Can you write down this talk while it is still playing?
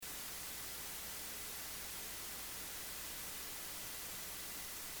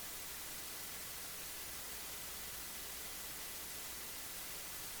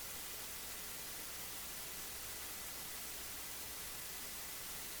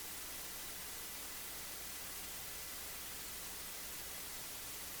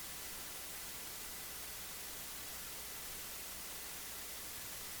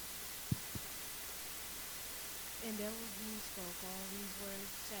spoke all these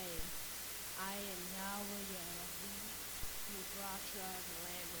words, saying, I am Yahweh your Elohim, who brought you out of the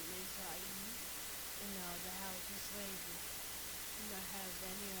land of Mizraim, and out of the house of slavery. Do not have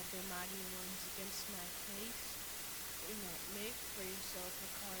any of the mighty ones against my face. Do not make for yourself a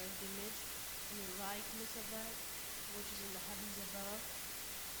carved image, in the likeness of that which is in the heavens above,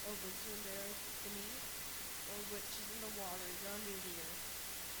 or which is in the earth beneath, or which is in the waters under the earth.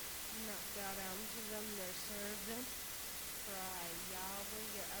 Do not bow down to them nor serve them, for I, Yahweh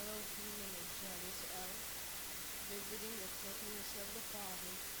your Elohim, am a jealous El, visiting the filthiness of the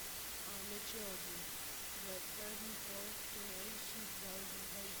fathers on the children, but bringing forth generations those who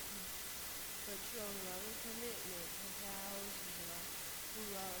hate me, but showing love and commitment unto houses who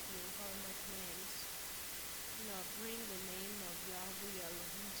love me and follow my commands. Do not bring the name of Yahweh your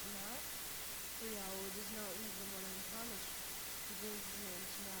Elohim to naught, for Yahweh does not leave the one unpunished who brings his name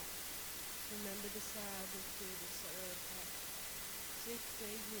to naught. Remember the Sabbath day to set it apart. 6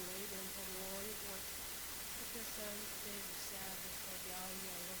 days you labor and for the Lord at work, but the seventh day is the Sabbath of Yahweh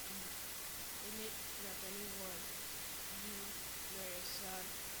your Elohim. In it not any one, you, nor your son,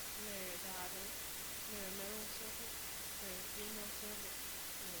 nor your daughter, nor a male servant, nor a female servant,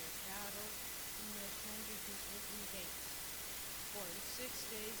 nor your cattle, nor a stranger who's within the gates. For in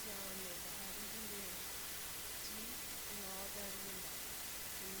 6 days Yahweh made the heavens and the earth, sea, and all that is in them,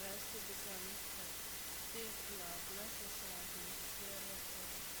 and rested the seventh day. Therefore Yah blessed the Sabbath and declared it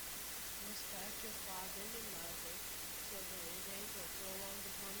holy. Respect your father and your mother, so that your days are prolonged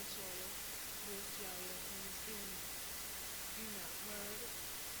upon the soil which Yahweh your Elohim is giving you. Do not murder,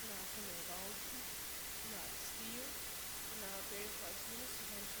 do not commit adultery, do not steal, do not bear false witness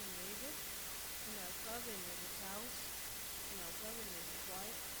against your neighbor, do not covet another's house, do not covet another's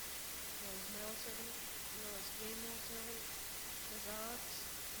wife, nor his male servant, nor his female servant, his ox,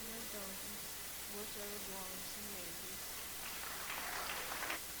 nor his donkey, whatsoever belongs to your neighbors.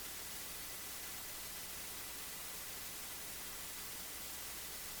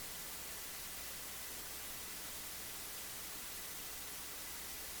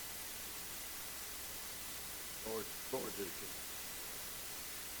 Glory to the King.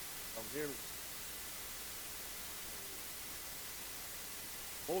 Come hear me.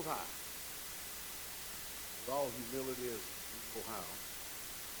 Most High, with all humility as you know how,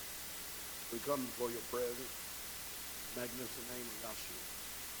 we come before your presence, in the magnificent name of Yahshua.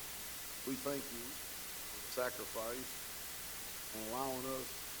 We thank you for the sacrifice and allowing us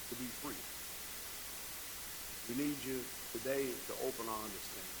to be free. We need you today to open our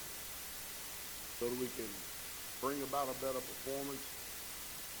understanding so that we can bring about a better performance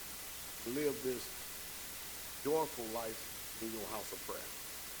and live this joyful life in your house of prayer.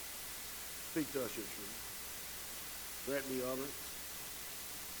 Speak to us your truth. Grant me utterance.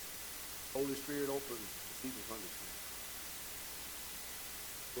 Holy Spirit, open the people's understanding.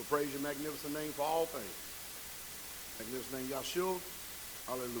 We'll praise your magnificent name for all things. Magnificent name, Yahshua.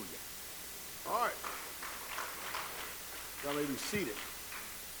 Hallelujah. All right. Y'all may be seated.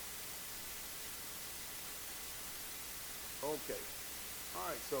 Okay. All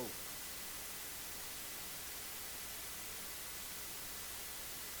right, so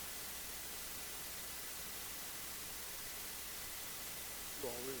you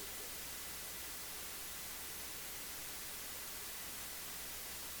already said.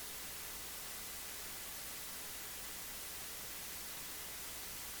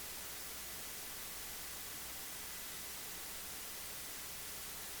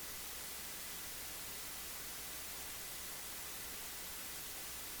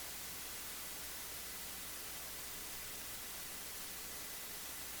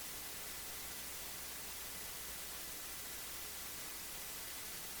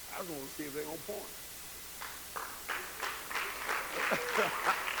 I was going to see if they're going to point.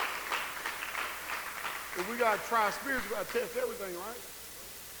 If we got to try spirits, we got to test everything, right?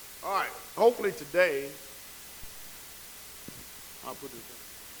 All right. Hopefully today, I'll put this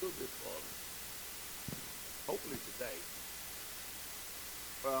a little bit farther. Hopefully today,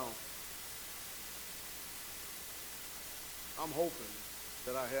 well, I'm hoping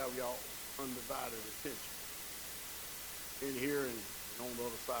that I have y'all undivided attention in here and on the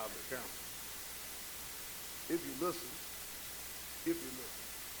other side of the camera. If you listen,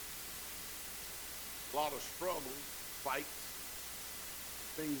 a lot of struggles, fights,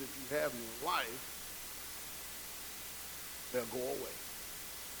 things that you have in your life, they'll go away.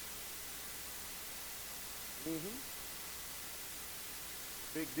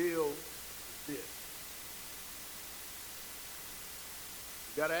 Big deal is this.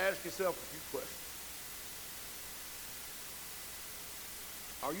 You got to ask yourself a few questions.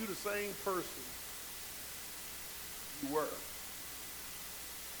 Are you the same person you were.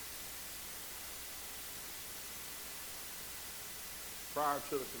 Prior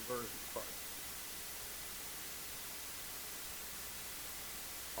to the conversion of Christ.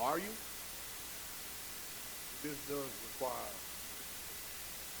 Are you? This does require,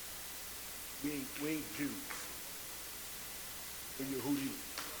 we ain't Jews. We're Yehudi.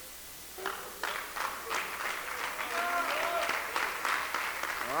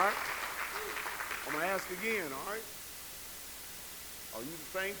 All right? I'm going to ask again, all right? Are you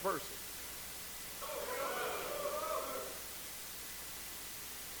the same person?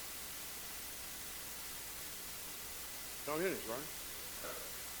 Don't hear this, right?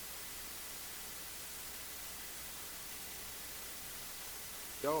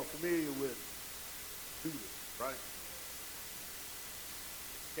 Y'all familiar with Judas, right?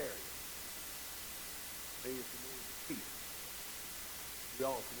 Iscariot. Maybe you're familiar with Peter. We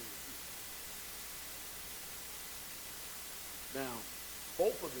all familiar with Peter. Now,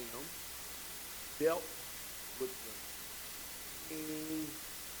 both of them dealt with the same,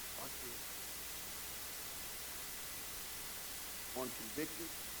 watch this, one convicted,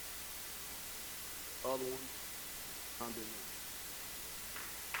 other one condemnation.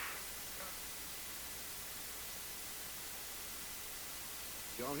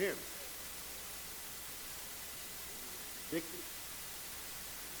 Y'all hear me? Convicted,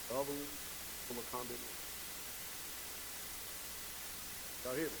 other one full of condemnation.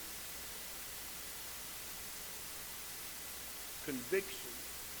 Y'all hear me? Conviction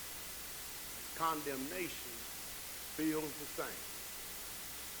and condemnation feels the same.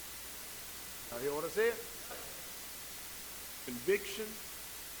 Y'all hear what I said? Conviction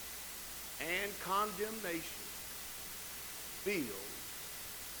and condemnation feel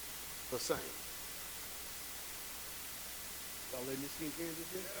the same. Y'all let me sink in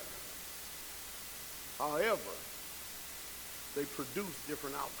this here? However, they produce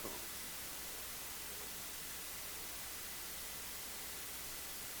different outcomes.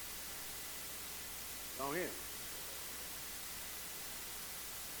 Y'all hear me?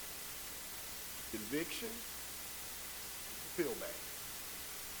 Conviction, feel bad.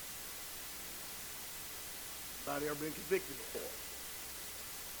 Anybody ever been convicted before?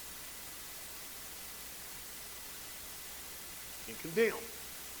 And condemned.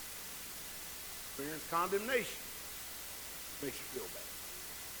 Experience condemnation. Makes you feel bad.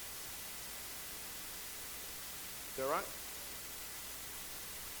 Is that right?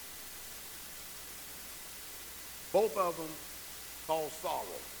 Both of them cause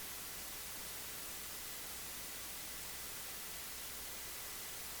sorrow.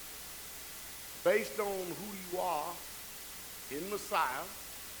 Based on who you are in Messiah,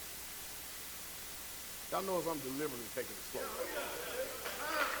 y'all know as I'm deliberately taking it slow.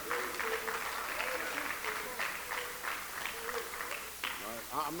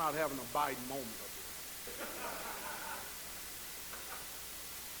 Right? I'm not having a Biden moment of this.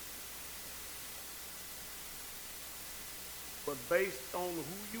 But based on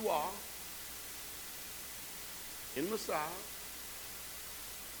who you are in Messiah,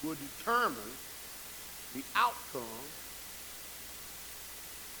 will determine the outcome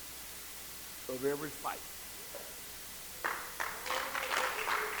of every fight.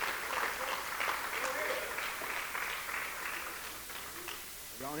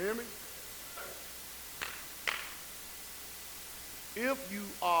 Y'all hear me? If you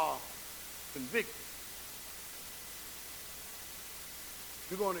are convicted,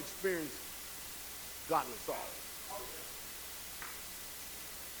 you're going to experience godly sorrow.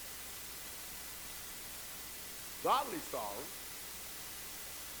 Godly sorrow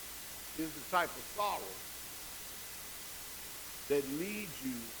is the type of sorrow that leads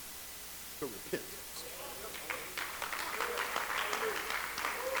you to repentance.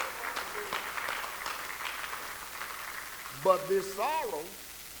 But this sorrow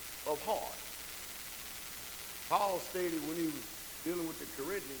of heart, Paul stated when he was dealing with the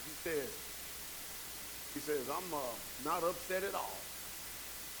Corinthians, he says, I'm not upset at all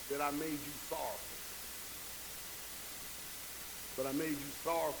that I made you sorrowful. But I made you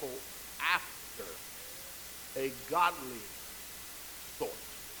sorrowful after a godly sort.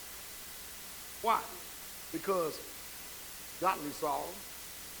 Why? Because godly sorrow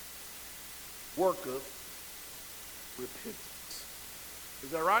worketh repentance.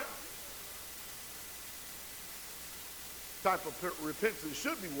 Is that right? The type of repentance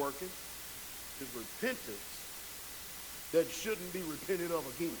should be working is repentance that shouldn't be repented of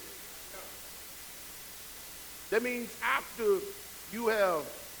again. That means after you have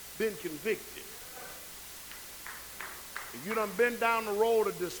been convicted, if you done been down the road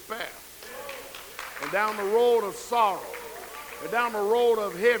of despair, and down the road of sorrow, and down the road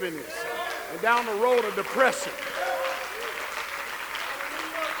of heaviness, and down the road of depression.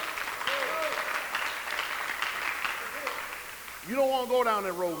 You don't want to go down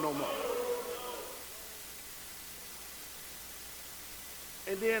that road no more.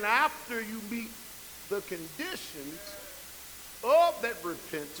 And then after you meet the conditions of that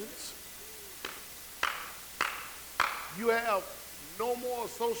repentance, you have no more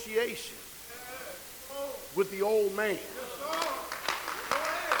association with the old man.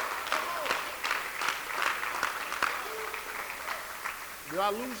 Did I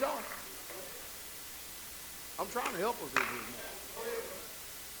lose y'all? I'm trying to help us with this.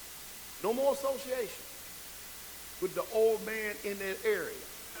 No more association with the old man in that area.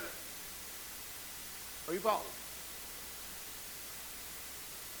 Are you following?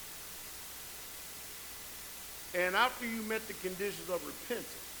 And after you met the conditions of repentance,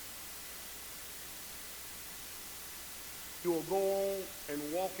 you will go on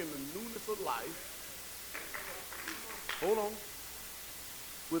and walk in the newness of life. Hold on.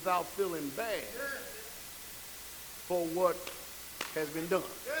 Without feeling bad for what has been done.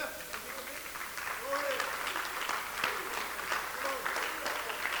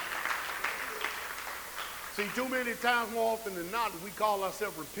 See, too many times, more often than not, we call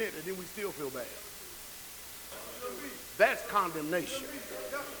ourselves repentant and then we still feel bad. That's condemnation.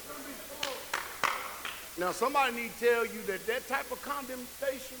 Now, somebody need to tell you that that type of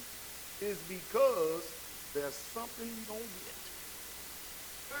condemnation is because there's something you don't get.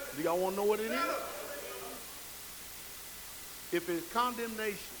 Do y'all want to know what it is? If it's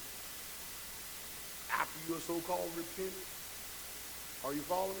condemnation after you're so-called repentant, are you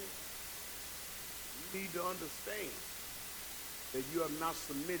following me? You need to understand that you have not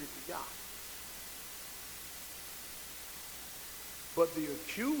submitted to God. But the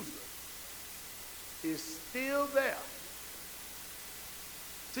accuser is still there.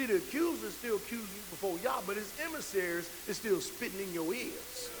 See, the accuser is still accusing you before y'all, but his emissaries is still spitting in your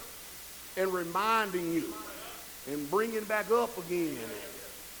ears and reminding you and bringing back up again.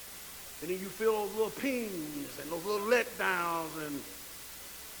 And then you feel those little pings and those little letdowns. And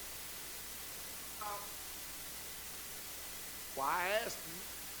why I ask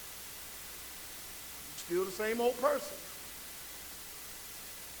you, you're still the same old person.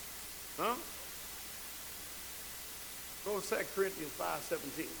 Huh? Go to 2 Corinthians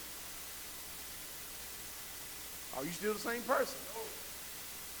 5:17. Are you still the same person?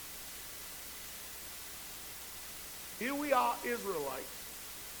 Here we are, Israelites,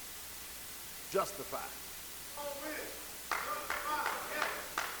 justified.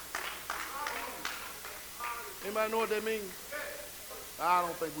 Anybody know what that means? I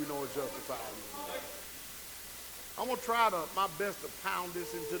don't think we know what justified means. I'm going to try my best to pound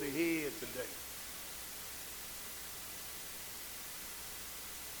this into the head today.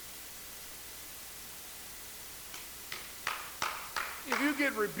 If you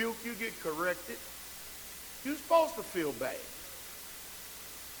get rebuked, you get corrected, you're supposed to feel bad.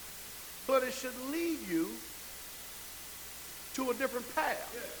 But it should lead you to a different path.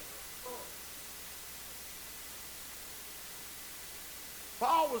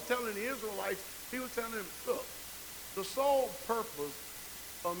 Paul was telling the Israelites, he was telling them, look, the sole purpose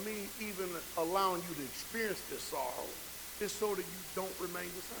of me even allowing you to experience this sorrow is so that you don't remain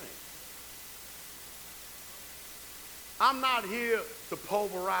the same. I'm not here to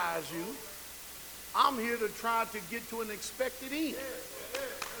pulverize you. I'm here to try to get to an expected end.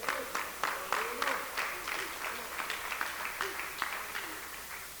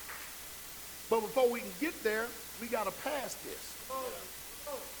 But before we can get there, we got to pass this.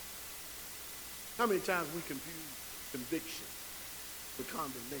 How many times we confuse conviction with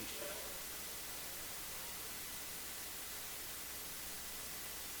condemnation?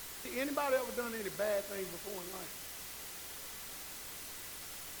 See, anybody ever done any bad things before in life?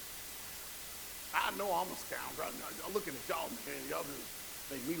 I know I'm a scoundrel. I'm looking at y'all, man. Y'all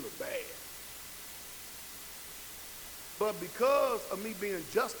just make me look bad. But because of me being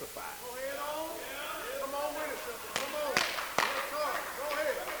justified. Go ahead on. Come on with it, come on. Go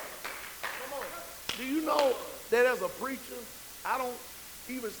ahead. Come on. Do you know that as a preacher, I don't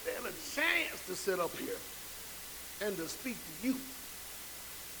even stand a chance to sit up here and to speak to you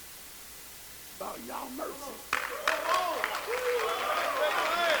about y'all mercy.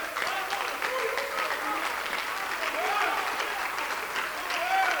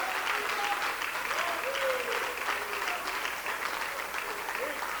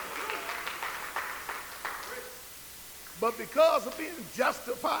 But because of being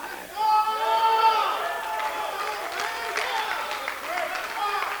justified,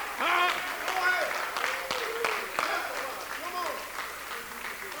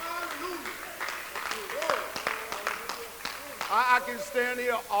 can stand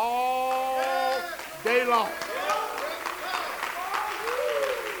here all day long.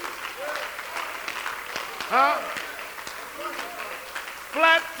 Huh?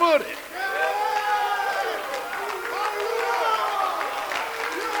 Flat-footed.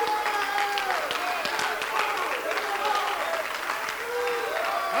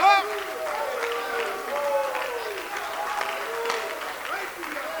 Huh?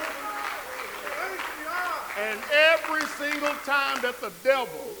 And every single time that the devil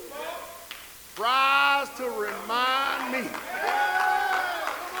tries to remind me,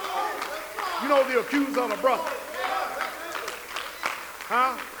 you know, the accuser of the brother,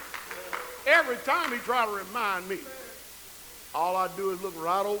 huh? Every time he tries to remind me, all I do is look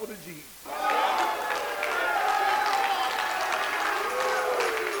right over to Jesus.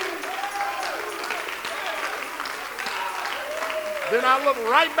 Then I look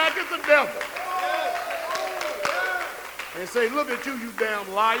right back at the devil and say, look at you, you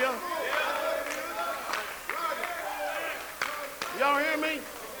damn liar. Y'all hear me?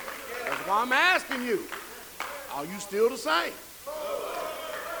 That's why I'm asking you, are you still the same?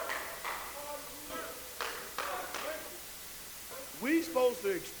 We're supposed to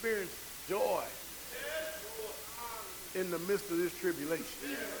experience joy in the midst of this tribulation.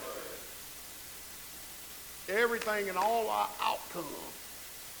 Everything and all our outcome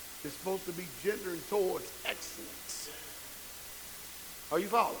is supposed to be gendering towards excellence. Are you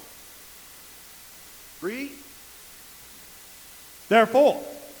following? Read. Therefore,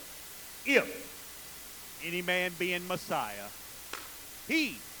 if any man be in Messiah,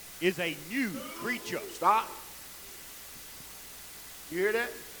 he is a new creature. Stop. You hear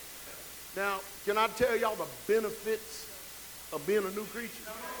that? Now, can I tell y'all the benefits of being a new creature?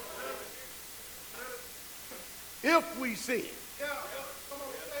 If we sin,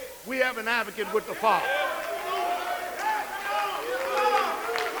 we have an advocate with the Father.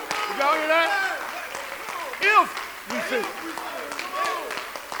 Did y'all hear that? If we sin.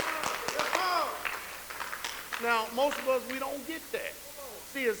 Now, most of us, we don't get that.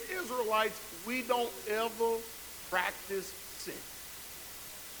 See, as Israelites, we don't ever practice sin.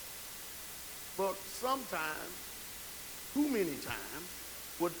 But sometimes, too many times,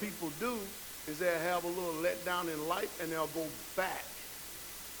 what people do is they'll have a little letdown in life and they'll go back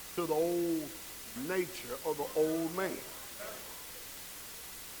to the old nature of the old man.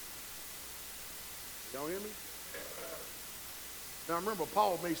 Y'all hear me? Now remember,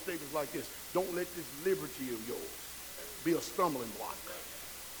 Paul made statements like this: don't let this liberty of yours be a stumbling block.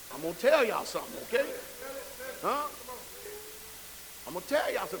 I'm going to tell y'all something, okay? Huh? I'm going to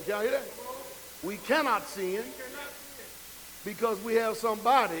tell y'all something. Y'all hear that? We cannot sin because we have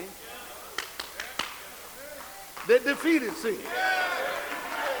somebody that defeated sin.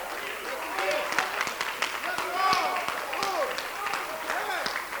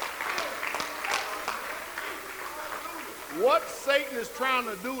 What Satan is trying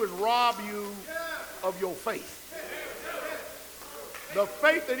to do is rob you of your faith. The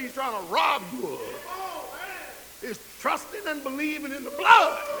faith that he's trying to rob you of is trusting and believing in the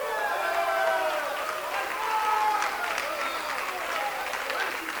blood.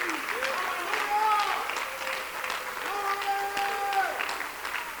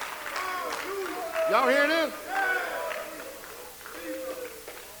 Y'all hear this?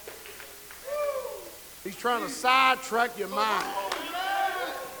 He's trying to sidetrack your mind.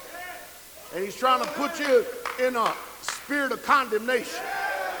 And he's trying to put you in a spirit of condemnation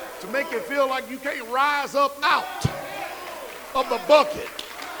to make you feel like you can't rise up out of the bucket,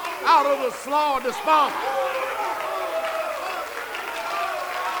 out of the slough of despond.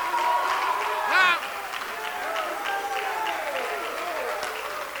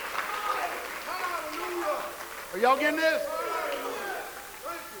 Are y'all getting this?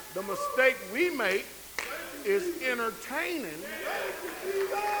 The mistake we make is entertaining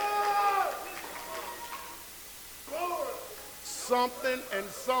something and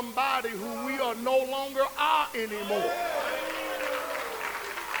somebody who we are no longer are anymore.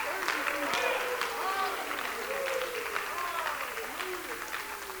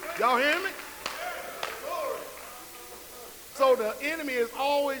 Y'all hear me? So the enemy is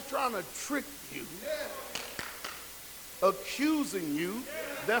always trying to trick you, accusing you.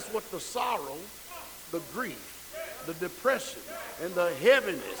 That's what the sorrow, the grief, the depression, and the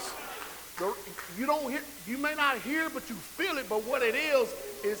heaviness. You don't hear, you may not hear, but you feel it. But what it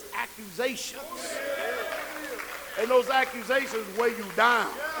is accusations, and those accusations weigh you down.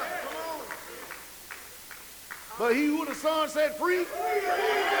 But he who the Son set free.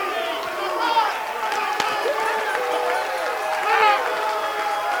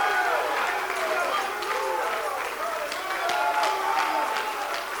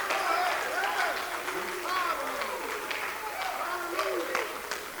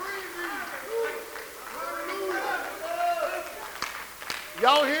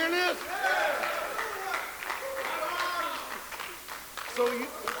 Y'all hearing this? So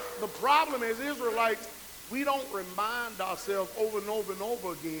the problem is, Israelites, we don't remind ourselves over and over and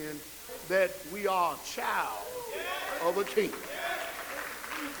over again that we are a child of a king.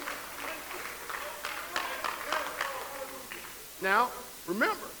 Now,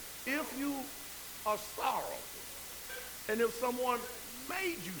 remember, if you are sorrowful, and if someone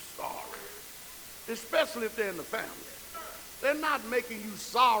made you sorry, especially if they're in the family, they're not making you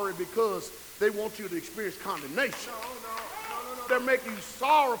sorry because they want you to experience condemnation. They're making you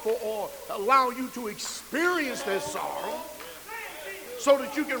sorrowful or allowing you to experience their sorrow so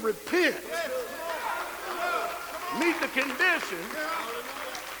that you can repent, meet the condition,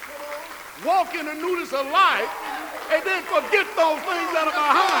 walk in the newness of life, and then forget those things that are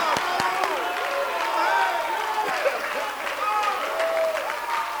behind.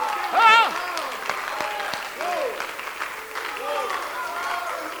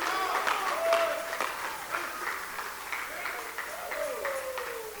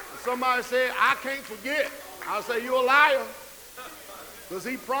 Somebody said, I can't forget. I say, you're a liar. Because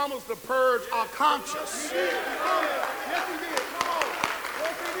he promised to purge our conscience. Yes, he did. Come on.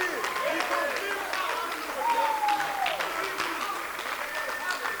 Yes, he did.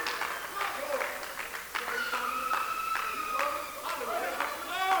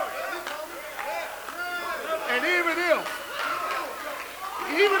 And even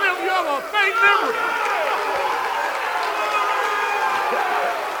if you have a faint memory,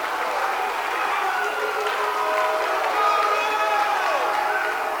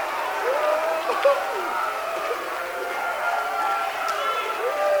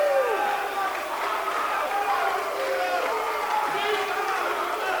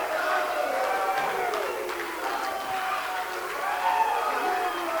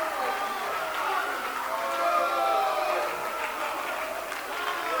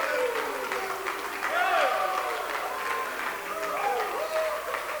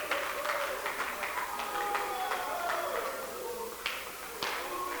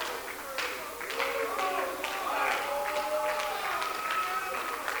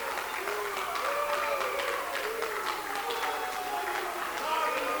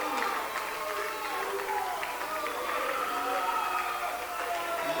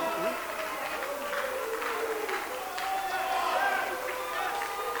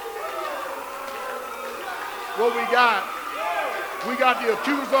 what we got the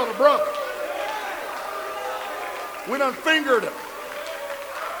accuser of the brother. We done fingered him.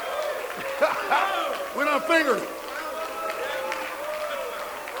 We done fingered him.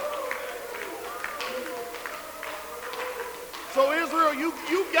 So Israel,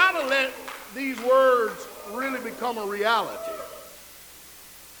 you gotta let these words really become a reality.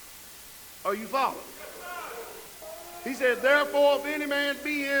 Are you following? He said, therefore, if any man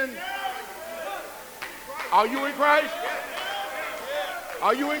be in, are you in Christ?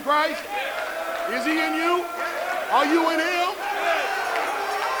 Are you in Christ? Is he in you? Are you in him?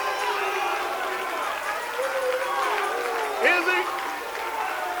 Is he?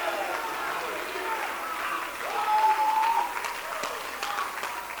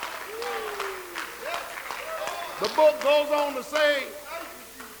 The book goes on to say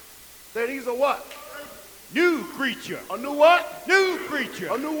that he's a what? New creature. A new what? New creature.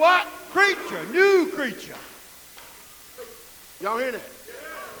 A new what? Creature. New creature. Y'all hear that?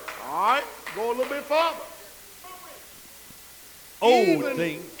 All right, go a little bit further. Old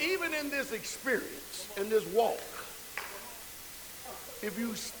things. Even in this experience, in this walk, if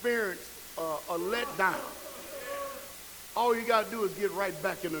you experience a letdown, all you got to do is get right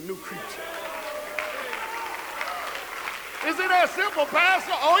back in a new creature. Is it that simple,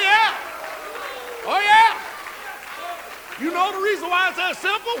 Pastor? Oh, yeah. Oh, yeah. You know the reason why it's that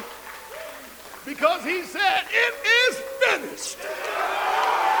simple? Because he said, it is finished.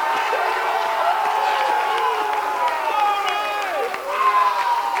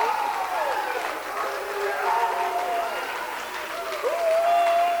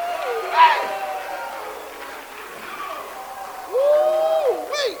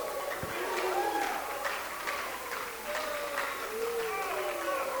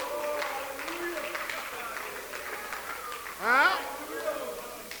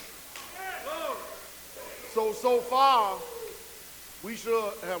 So far, we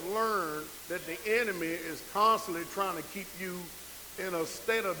should have learned that the enemy is constantly trying to keep you in a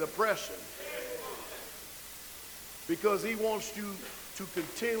state of depression because he wants you to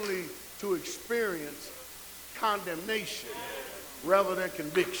continually to experience condemnation rather than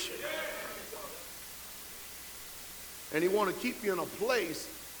conviction. And he wants to keep you in a place,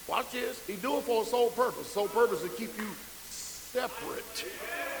 watch this, he do it for a sole purpose to keep you separate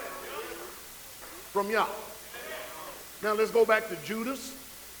from Yah. Now let's go back to Judas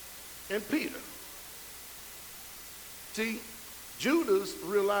and Peter. See, Judas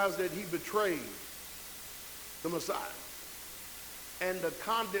realized that he betrayed the Messiah. And the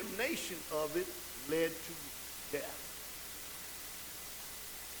condemnation of it led to death.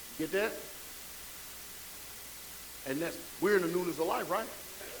 Get that? And we're in the newness of life, right?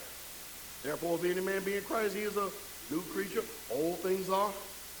 Therefore, if any man be in Christ, he is a new creature. Old things are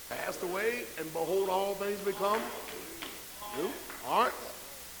passed away, and behold, all things become new. All right?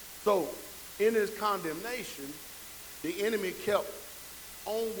 So, in his condemnation, the enemy kept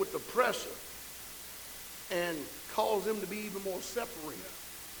on with the pressure and caused him to be even more separated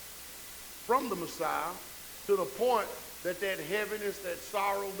from the Messiah, to the point that heaviness, that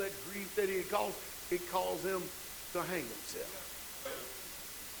sorrow, that grief that he had caused, it caused him to hang himself.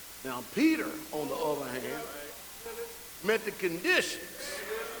 Now, Peter, on the other hand, met the conditions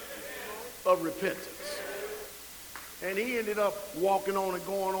of repentance. And he ended up walking on and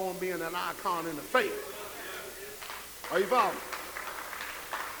going on, being an icon in the faith. Are you following?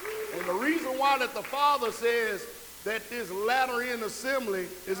 And the reason why that the Father says that this latter end assembly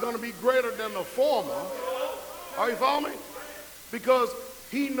is going to be greater than the former, are you following me? Because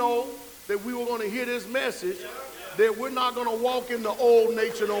he knows that we were going to hear this message, that we're not going to walk in the old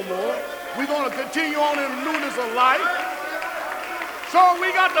nature no more. We're going to continue on in the newness of life. So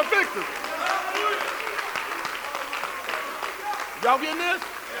we got the victory. Y'all getting this?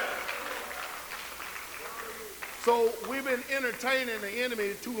 So we've been entertaining the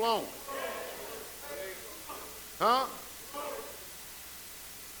enemy too long. Huh?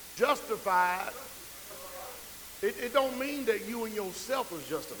 Justified. It don't mean that you and yourself was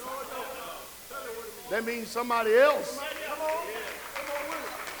justified. That means somebody else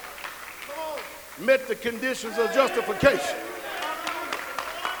met the conditions of justification.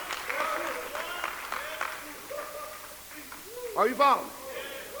 Are you following?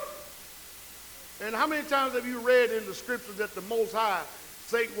 And how many times have you read in the scriptures that the Most High,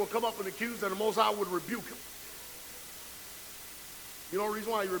 Satan will come up and accuse, and the Most High would rebuke him? You know the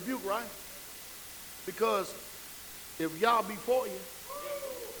reason why he rebuked, right? Because if Yah be for you,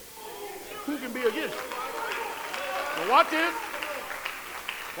 who can be against you? Now watch this.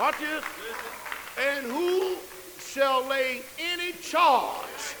 Watch this. And who shall lay any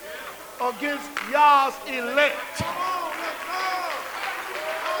charge against Yah's elect?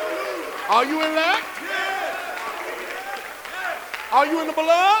 Are you elect? Are you in the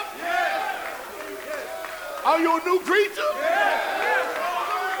beloved? Are you a new creature?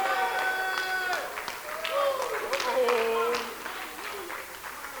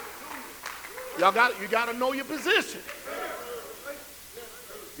 You got to know your position.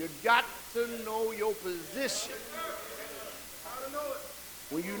 You got to know your position.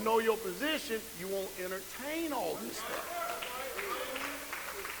 When you know your position, you won't entertain all this stuff.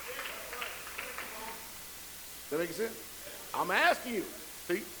 That make sense? I'm asking you.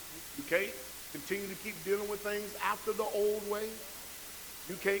 See, you can't continue to keep dealing with things after the old way.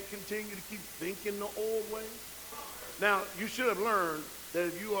 You can't continue to keep thinking the old way. Now, you should have learned that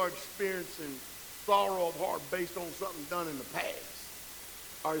if you are experiencing sorrow of heart based on something done in the past,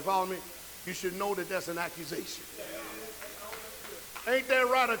 are you following me? You should know that that's an accusation. Ain't that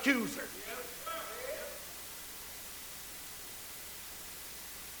right, accuser?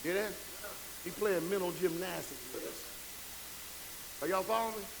 Get that? He playing mental gymnastics with us. Are y'all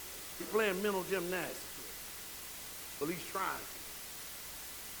following me? He playing mental gymnastics with us. Well, he's trying.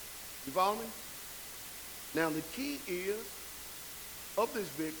 You follow me? Now, the key of this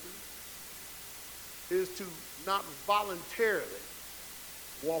victory is to not voluntarily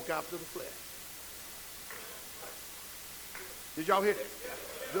walk after the flesh. Did y'all hear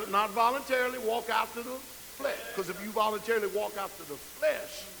that? Not voluntarily walk after the flesh. Because if you voluntarily walk after the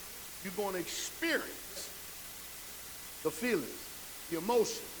flesh, you're going to experience the feelings, the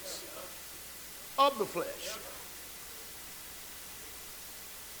emotions of the flesh.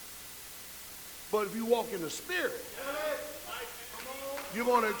 But if you walk in the Spirit, you're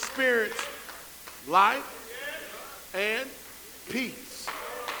going to experience life and peace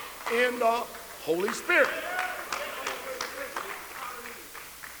in the Holy Spirit.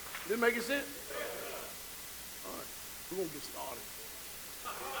 Did it make sense? All right, we're going to get started.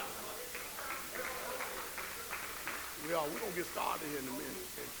 We're going to get started here in a minute.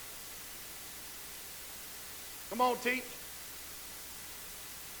 Okay? Come on, teach.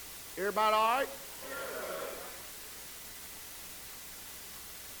 Everybody all right?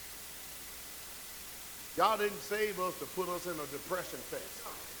 God didn't save us to put us in a depression fest.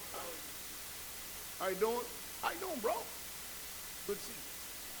 How you doing? How you doing, bro? Good seat.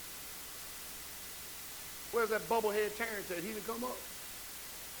 Where's that bubblehead Terrence at? He didn't come up.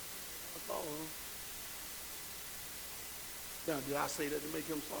 I saw him. Now, did I say that to make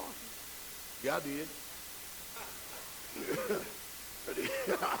him sorry? Yeah, I did.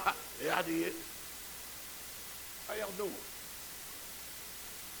 Yeah, I did. How y'all doing?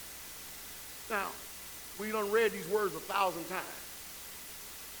 Now, we done read these words 1,000 times.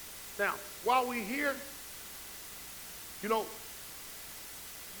 Now, while we here, you know,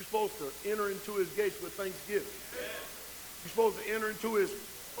 you're supposed to enter into his gates with thanksgiving. You're supposed to enter into his.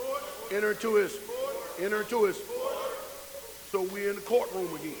 So we're in the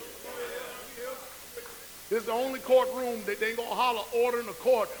courtroom again. This is the only courtroom that they ain't gonna holler order in the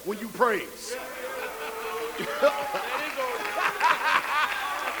court when you praise.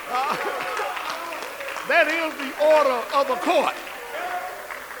 That is the order of a court.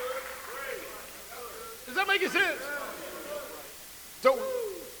 Does that make sense?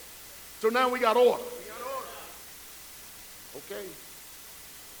 So now we got order. Okay.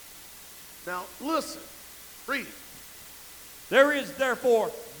 Now listen, read it. There is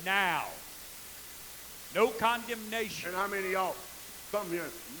therefore now no condemnation. And how many of y'all come here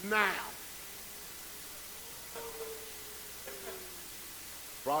now?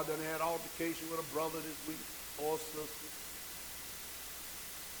 Probably done had altercation with a brother this week or sister.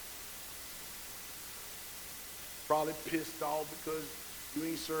 Probably pissed off because you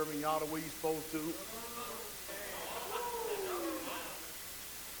ain't serving y'all the way you're supposed to.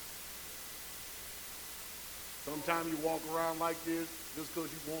 Sometimes you walk around like this just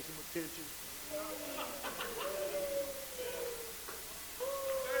because you want some attention.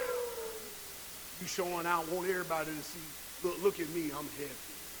 You showing out, want everybody to see, look at me, I'm happy.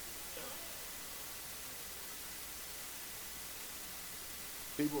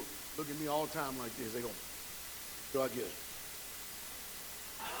 People look at me all the time like this. They go, so I get it.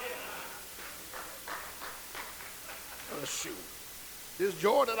 Oh, shoot. This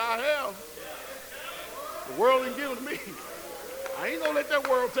joy that I have, the world ain't giving to me. I ain't gonna let that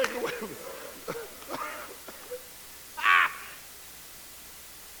world take it away from me.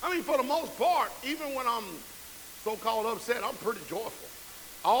 I mean, for the most part, even when I'm so-called upset, I'm pretty joyful.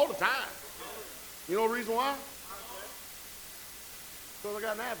 All the time. You know the reason why? Because I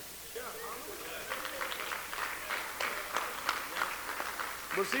got an advocate.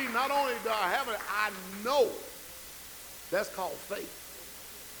 But see, not only do I have it, I know. That's called faith.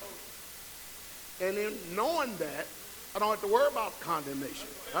 And in knowing that, I don't have to worry about condemnation.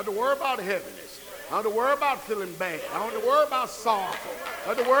 I don't have to worry about heaviness. I don't have to worry about feeling bad. I don't have to worry about sorrowful. I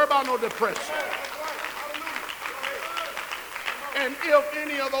don't have to worry about no depression. And if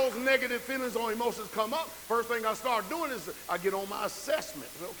any of those negative feelings or emotions come up, first thing I start doing is I get on my assessment.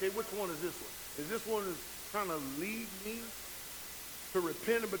 Okay, which one is this one? Is this one is trying to lead me to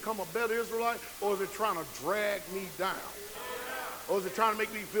repent and become a better Israelite? Or is it trying to drag me down? Or is it trying to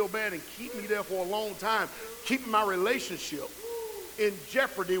make me feel bad and keep me there for a long time, keeping my relationship in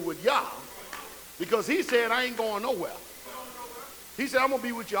jeopardy with Yah? Because he said, I ain't going nowhere. He said, I'm going to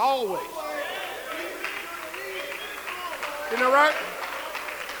be with you always. Isn't that right?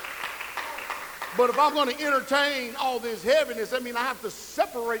 But if I'm going to entertain all this heaviness, that means I have to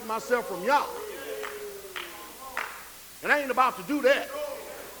separate myself from Yah. And I ain't about to do that.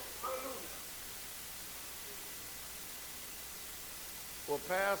 Well,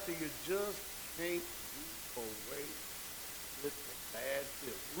 Pastor, you just can't do away with the bad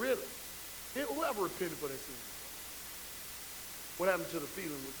feeling. Really? Whoever repented for that sin? What happened to the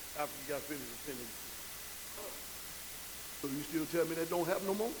feeling after you got finished repenting? So you still tell me that don't happen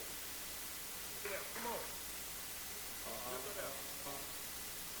no more? Yeah, come on.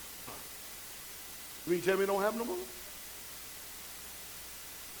 You mean tell me it don't happen no more?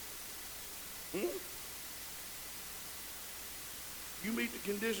 You meet the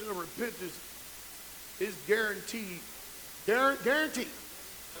condition of repentance, it's guaranteed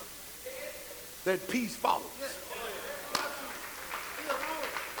that peace follows.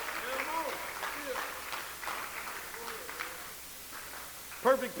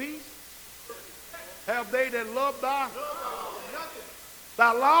 Perfect peace have they that love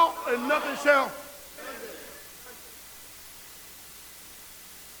thy law, and nothing shall.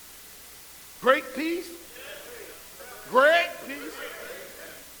 Great peace. Great peace.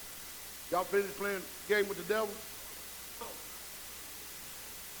 Y'all finished playing game with the devil?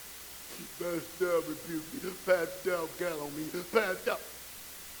 Pastor, rebuke me. Pastor, get on me. Pastor.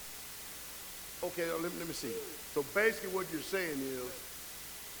 Okay, let me see. So basically what you're saying is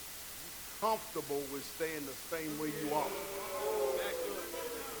comfortable with staying the same way you are.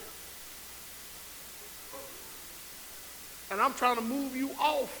 And I'm trying to move you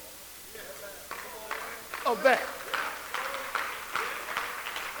off of that.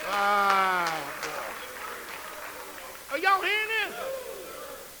 Are y'all hearing this?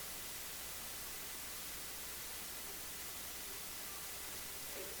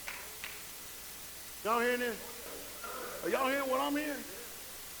 Y'all hearing this? Are y'all hearing what I'm hearing?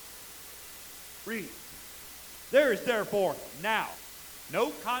 Read. There is therefore now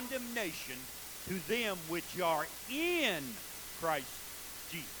no condemnation to them which are in Christ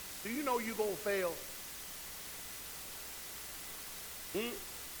Jesus. Do you know you're going to fail?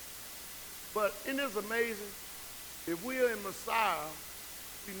 But isn't this amazing? If we are in Messiah,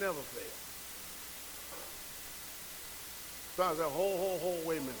 we never fail. Sometimes that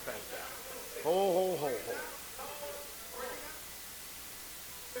wait a minute, Pastor. Ho.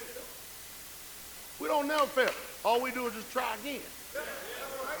 We don't never fail. All we do is just try again.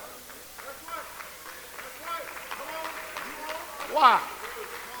 Why?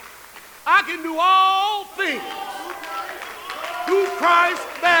 I can do all things through Christ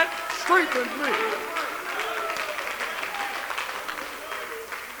that strengthens me.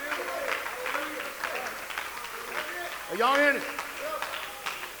 Are y'all hearing it?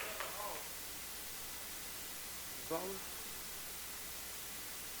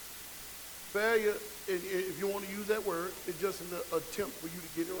 Failure, if you want to use that word, is just an attempt for you to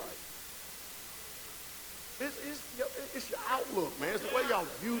get it right. It's your outlook, man. It's the way y'all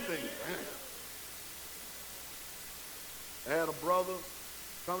view things, man. I had a brother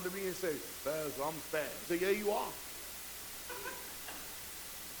come to me and say, Pastor, I'm fat. I said, yeah, you are.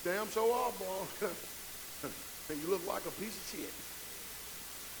 Damn sure are, boy. And you look like a piece of shit.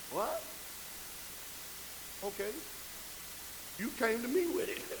 What? Okay. You came to me with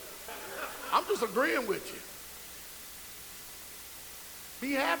it. I'm just agreeing with you.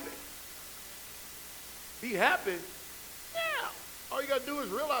 Be happy. Be happy? Yeah. All you got to do is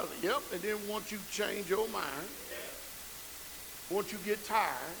realize it. Yep. And then once you change your mind, once you get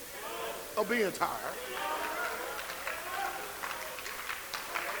tired of being tired,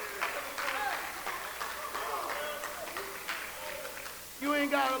 you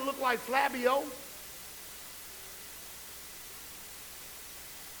ain't got to look like Flabio.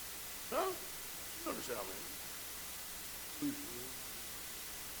 Huh? You understand, man?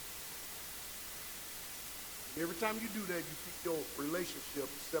 Every time you do that, you keep your relationship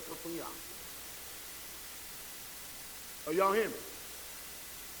separate from Yah. Are y'all hearing me?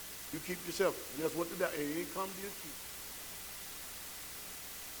 You keep yourself, and that's what the devil, it ain't come to your keep.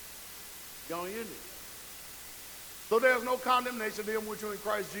 Y'all hear me? So there's no condemnation to them which are in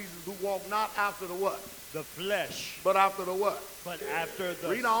Christ Jesus, who walk not after the what? The flesh. But after the what? But after the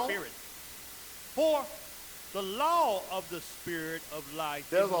Read on. Spirit. For the law of the Spirit of life.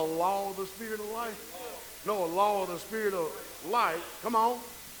 There's a law of the Spirit of life? No, a law of the Spirit of life. Come on.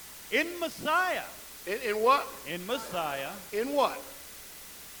 In Messiah. In what? In Messiah. In what?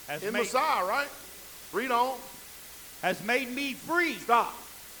 In Messiah, right? Read on. Has made me free. Stop.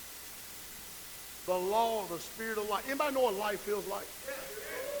 The law of the Spirit of life. Anybody know what life feels like?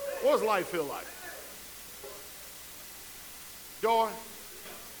 What does life feel like? Joy,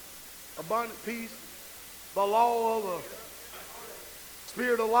 abundant peace, the law of the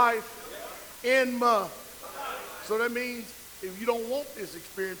Spirit of life in my. So that means if you don't want this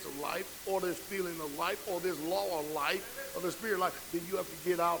experience of life or this feeling of life or this law of life or the Spirit of life, then you have to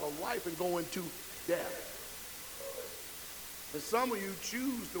get out of life and go into death. And some of you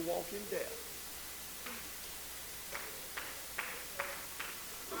choose to walk in death.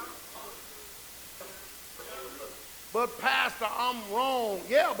 But Pastor, I'm wrong.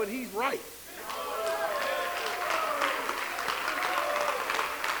 Yeah, but he's right.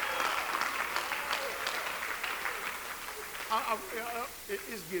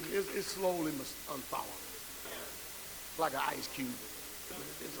 It's slowly unthawing. Like an ice cube.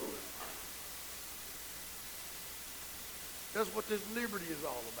 That's what this liberty is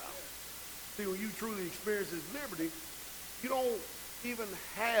all about. See, when you truly experience this liberty, you don't even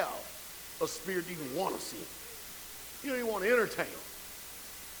have a spirit to even want to see. You don't even want to entertain them.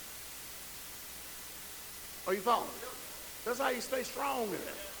 Are you following? That's how you stay strong in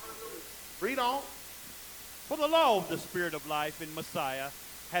it. Read on. For the law of the Spirit of life in Messiah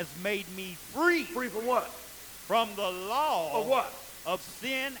has made me free. Free from what? From the law of what? Of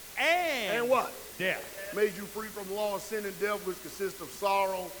sin and what? Death. Made you free from the law of sin and death, which consists of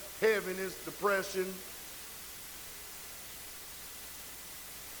sorrow, heaviness, depression,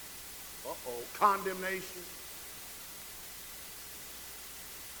 condemnation.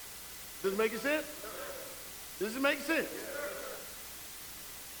 Does it make sense? Does it make sense?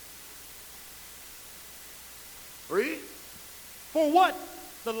 Read. For what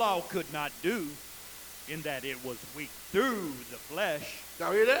the law could not do, in that it was weak through the flesh,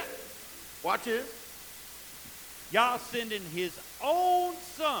 Y'all hear that? Watch it. Yah sending his own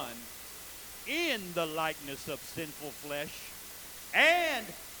son in the likeness of sinful flesh, and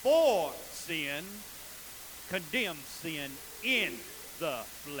for sin, condemned sin in the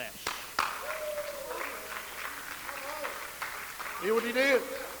flesh. Hear what he did?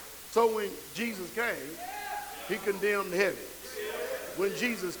 So when Jesus came, he condemned heaviness. When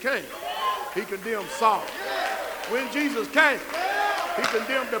Jesus came, he condemned sorrow. When Jesus came, he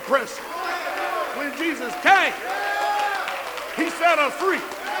condemned depression. When Jesus came, he set us free.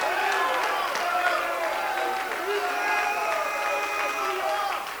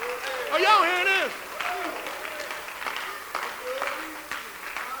 Are y'all hearing this?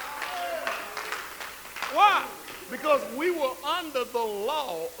 Why? Because we were under the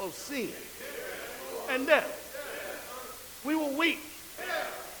law of sin and death. We were weak.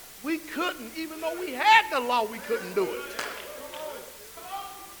 We couldn't, even though we had the law, we couldn't do it.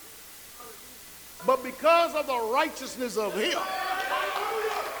 But because of the righteousness of him,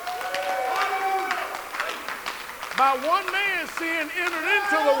 by one man sin entered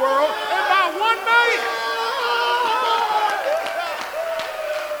into the world, and by one man,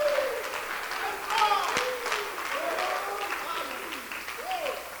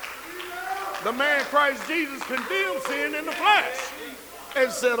 the man Christ Jesus condemned sin in the flesh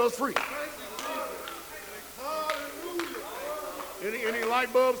and set us free. Any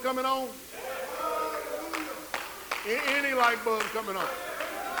light bulbs coming on? Any light bulbs coming on?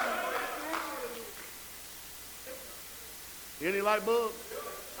 Any light bulbs?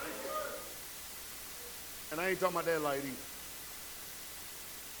 And I ain't talking about that light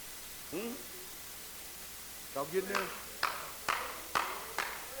either. Y'all getting there?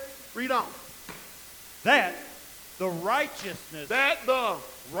 Read on. That the righteousness. That the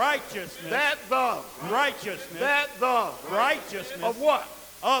righteousness. That the righteousness. That the righteousness. Of what?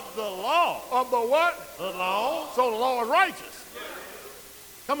 Of the law. Of the what? The law. So the law is righteous.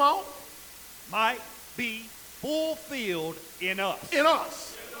 Come on. Might be fulfilled in us. In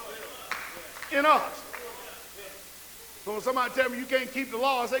us. In us. So when somebody tell me you can't keep the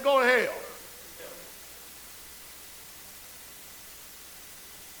law, I say go to hell.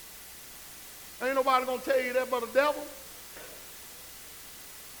 Ain't nobody gonna tell you that but the devil.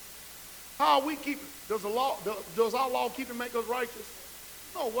 How we keep? Does our law keep and make us righteous?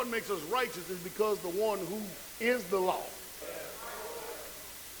 No, what makes us righteous is because the one who is the law.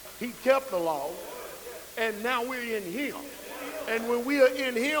 He kept the law, and now we're in him. And when we are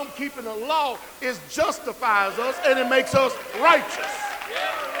in him, keeping the law, it justifies us and it makes us righteous.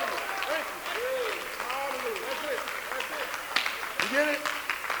 You get it?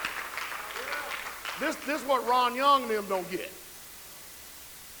 This is what Ron Young and them don't get.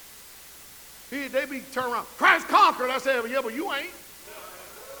 They be turning around. Christ conquered. I said, yeah, but you ain't.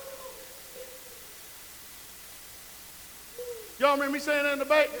 Y'all remember me saying that in the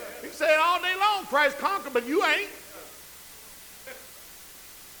debate? He said all day long, Christ conquered, but you ain't.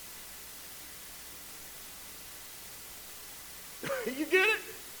 You get it?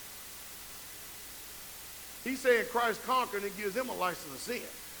 He's saying Christ conquered and gives him a license to sin.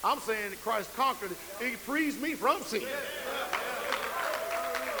 I'm saying that Christ conquered, he frees me from sin.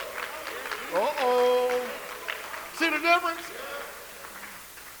 Uh-oh. See the difference?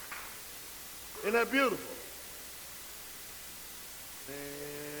 Isn't that beautiful?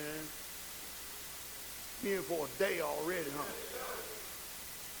 Man, being for a day already, huh?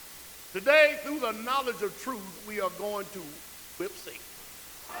 Today, through the knowledge of truth, we are going to whip Satan.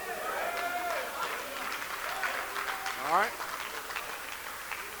 All right?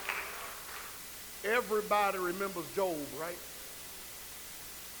 Everybody remembers Job, right?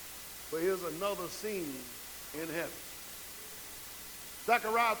 But here's another scene in heaven.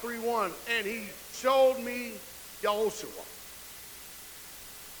 Zechariah 3:1, and he showed me Yahushua,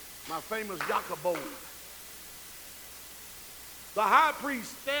 my famous Yakabod, the high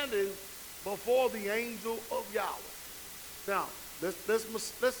priest standing before the angel of Yahweh. Now, let's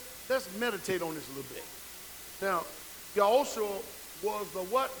meditate on this a little bit. Now, Yahushua was the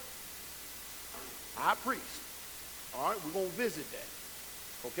what? High priest. All right, we're going to visit that.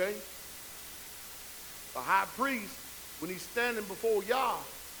 Okay? The high priest, when he's standing before Yah,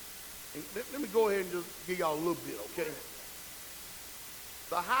 and let me go ahead and just give y'all a little bit, okay?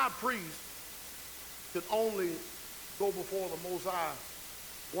 The high priest could only go before the Most High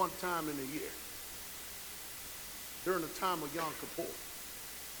one time in a year, during the time of Yom Kippur.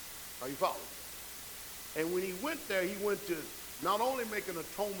 Are you following? And when he went there, he went to not only make an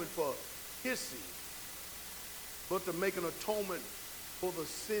atonement for his sin, but to make an atonement for the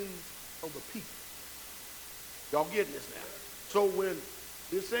sins of the people. Y'all getting this now? So when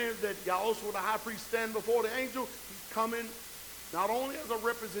it says that Yahushua the high priest stand before the angel, he's coming not only as a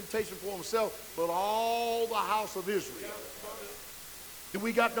representation for himself, but all the house of Israel. Do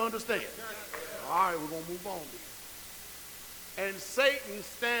we got to understand? All right, we're going to move on then. And Satan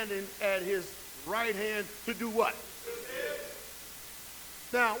standing at his right hand to do what?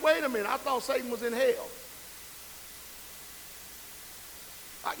 Now, wait a minute. I thought Satan was in hell.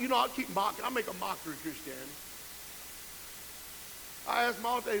 I keep mocking. I make a mockery of Christianity. I asked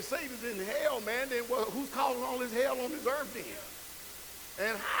Martha, if Satan's in hell, man, then who's causing all this hell on this earth then?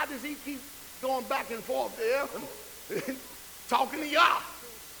 And how does he keep going back and forth there and talking to Yah?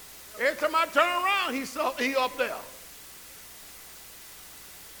 Every time I turn around, he up there.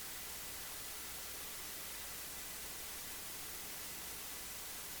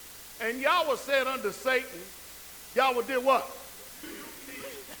 And Yahweh said unto Satan, Yahweh did what?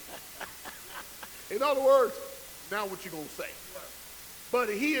 In other words, now what you going to say? But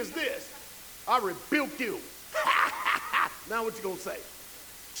he is this. I rebuke you. Now what you going to say?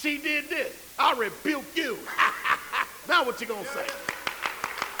 She did this. I rebuke you. Now what you going to say?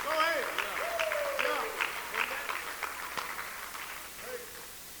 Go ahead.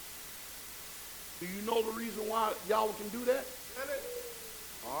 Do you know the reason why Yahweh can do that?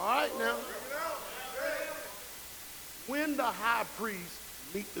 All right now. When the high priest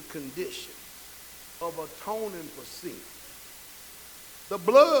meet the condition of atoning for sin, the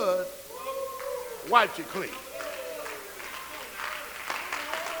blood wipes you clean.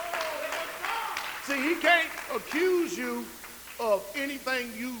 See, he can't accuse you of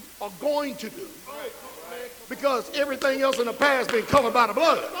anything you are going to do because everything else in the past been covered by the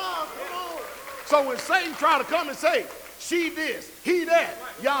blood. So when Satan try to come and say, she this, he that,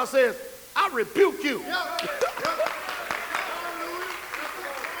 Yah says, I rebuke you.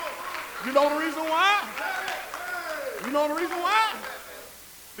 You know the reason why? You know the reason why?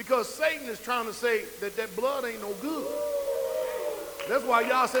 Because Satan is trying to say that that blood ain't no good. That's why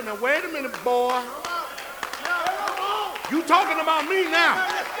y'all said, now wait a minute, boy. You talking about me now.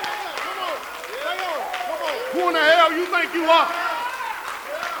 Who in the hell you think you are?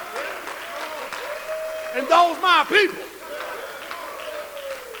 And those my people.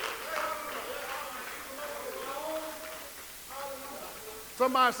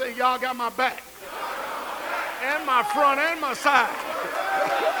 Somebody say, y'all got my back. And my front and my side.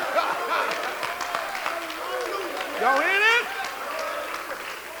 Y'all in it?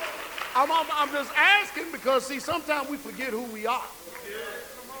 I'm just asking because, see, sometimes we forget who we are.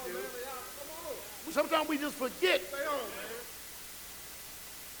 Sometimes we just forget.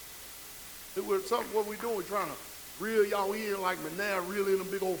 What we doing, we're trying to reel y'all in like Manal reeling in a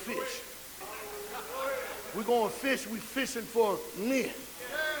big old fish. We're going fish, we fishing for men.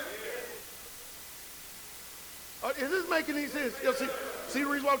 Is this making any sense? See the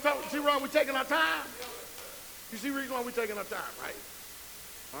reason why we're taking our time? You see the reason why we're taking our time, right?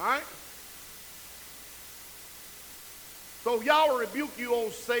 All right? So Yahweh rebuke you, O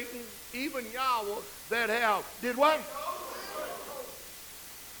Satan, even Yahweh that have, did what?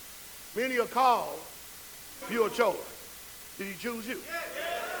 Many are called, few are chosen. Did he choose you?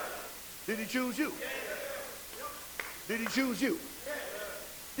 Did he choose you? Did he choose you?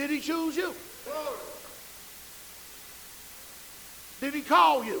 Did he choose you? Did he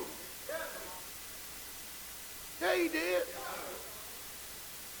call you? Yeah, he did.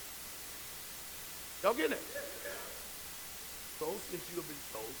 Y'all getting it? So since you have been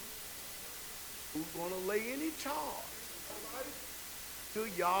chosen, who's going to lay any charge to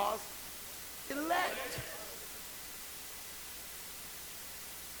y'all's elect?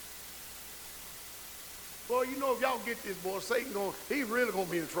 Boy, you know if y'all get this, boy, Satan he really gonna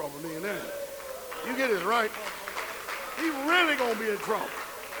be in trouble then, isn't he? You get this right? He really gonna be in trouble.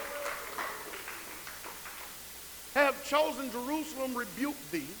 Have chosen Jerusalem rebuke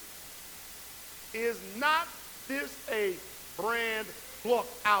thee. Is not this a brand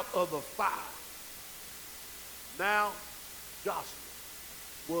plucked out of the fire? Now Joshua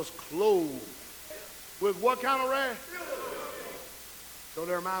was clothed with what kind of rags? Don't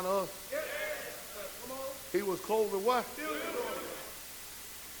that remind us? He was clothed with what?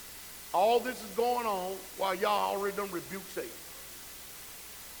 All this is going on while y'all already done rebuked Satan.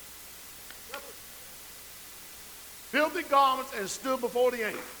 Filthy garments and stood before the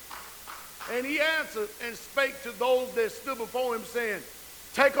angel. And he answered and spake to those that stood before him, saying,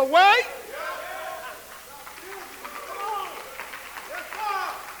 take away.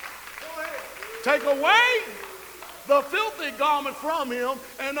 Take away the filthy garment from him,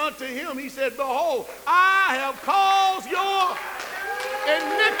 and unto him he said, behold, I have caused your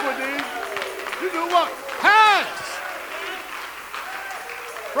iniquity to do what? Pass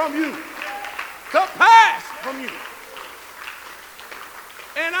from you. To pass from you.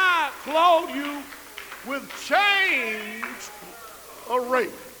 And I clothe you with chains of rape.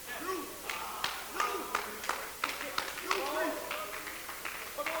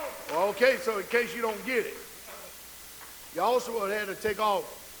 Okay, so in case you don't get it, you also had to take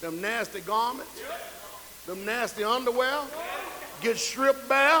off them nasty garments, them nasty underwear, get stripped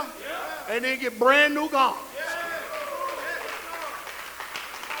bare, and then get brand new garments.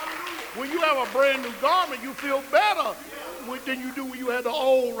 When you have a brand new garment, you feel better than you do when you had the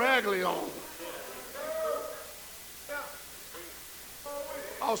old raggedy on.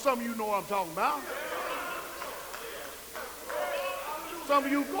 Oh, some of you know what I'm talking about. Some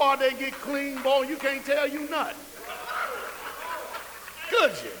of you go out there and get clean, boy, you can't tell you nothing.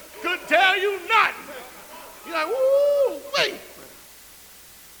 Could you? Couldn't tell you nothing. You're like, woo, wait.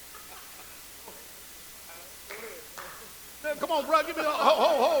 Now, come on, bro, give me a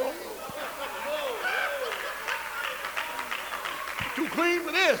hold. Too clean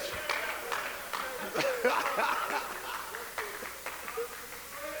for this.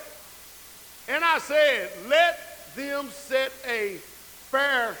 And I said, let them set a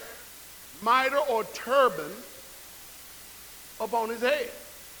fair mitre or turban upon his head.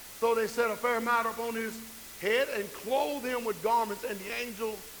 So they set a fair mitre upon his head and clothed him with garments, and the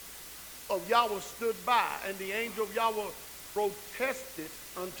angel of Yahweh stood by, and the angel of Yahweh protested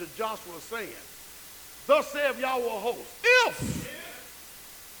unto Joshua, saying, thus saith Yahweh of hosts, if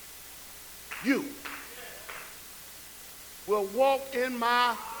you will walk in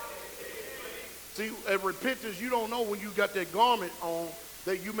my... See, at repentance, you don't know when you got that garment on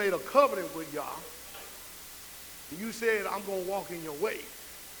that you made a covenant with Yah. And you said, I'm going to walk in your way.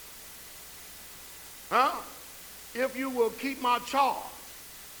 Huh? If you will keep my charge,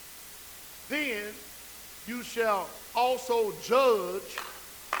 then you shall also judge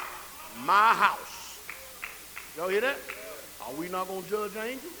my house. Y'all hear that? Are we not going to judge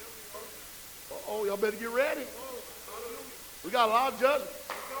angels? Oh, y'all better get ready. We got a lot of judgment.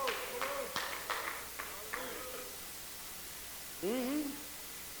 Mm-hmm.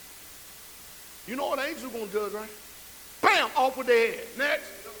 You know what angels are going to judge, right? Bam, off with their head. Next.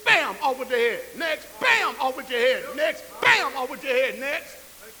 Bam, off with their head. Next. Bam, off with your head. Next. Bam, off with your head. Next.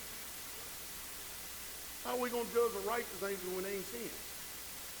 How are we going to judge a righteous angel when they ain't sin?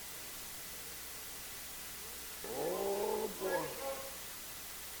 Oh, boy.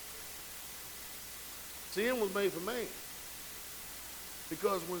 Sin was made for man.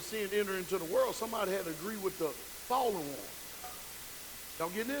 Because when sin entered into the world, somebody had to agree with the fallen one. Y'all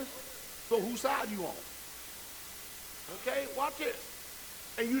getting this? So whose side you on? Okay, watch this.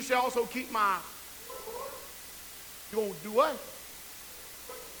 And you shall also keep my... You gonna do what?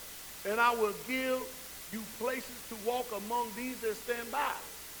 And I will give you places to walk among these that stand by.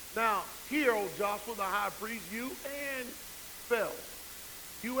 Now, hear, O Joshua, the high priest, you and fellows,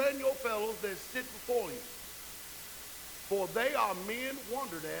 you and your fellows that sit before you. For they are men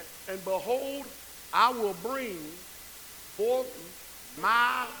wondered at, and behold, I will bring forth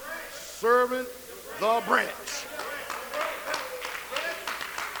my servant, the branch.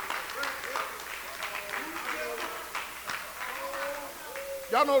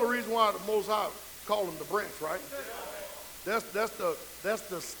 Y'all know the reason why the Most High call him the branch, right? That's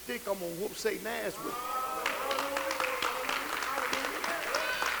the stick I'm gonna whoop Satan ass with.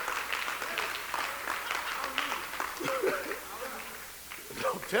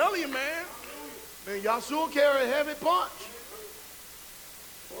 I'm telling you, man. Man, y'all sure carry a heavy punch.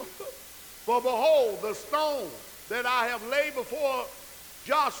 For behold, the stone that I have laid before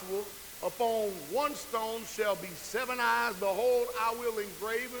Joshua, upon one stone shall be 7 eyes. Behold, I will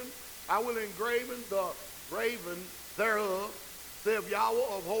engraven the graven thereof, saith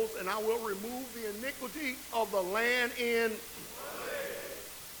Yahweh of hosts, and I will remove the iniquity of the land in.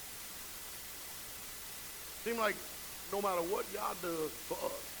 Seems like no matter what Yah does for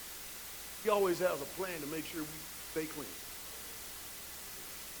us, he always has a plan to make sure we stay clean.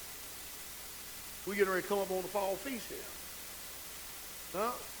 We getting ready to come up on the fall feast here.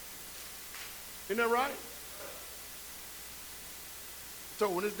 Huh? Isn't that right? So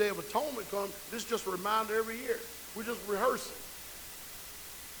when this Day of Atonement comes, this is just a reminder every year. We're just rehearsing.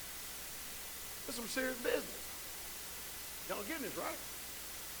 It's some serious business. Y'all getting this, right?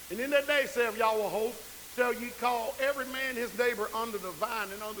 And in that day, saith Yahweh host, shall ye call every man his neighbor under the vine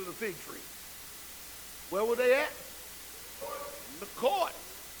and under the fig tree. Where were they at? In the court.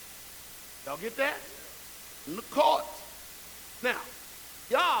 Y'all get that? in the court. Now,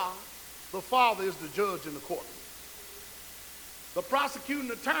 Yah, the Father, is the judge in the courtroom. The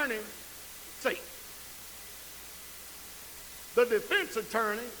prosecuting attorney, Satan. The defense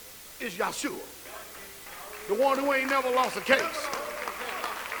attorney is Yahshua, the one who ain't never lost a case.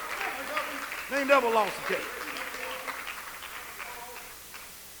 They ain't never lost a case.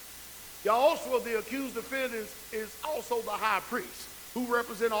 Yahushua, the accused defendant, is also the high priest who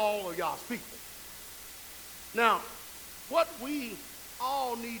represent all of Yah's people. Now, what we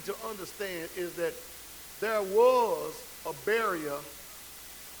all need to understand is that there was a barrier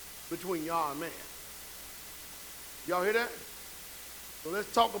between Yah and man. Y'all hear that? So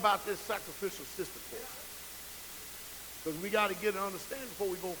let's talk about this sacrificial system for a second. Because we got to get an understanding before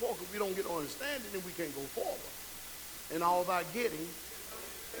we go forward. If we don't get an understanding, then we can't go forward. And all by getting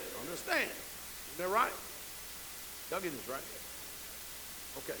understanding. Is that right? Y'all get this right?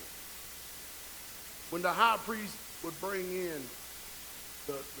 Okay. When the high priest would bring in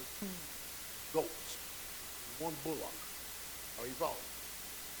the two goats, one bullock, are you following?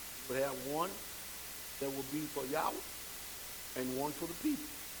 He would have one that would be for Yahweh and one for the people.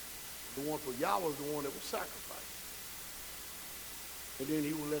 The one for Yahweh is the one that was sacrificed. And then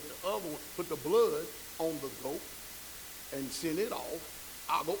he would let the other one put the blood on the goat and send it off.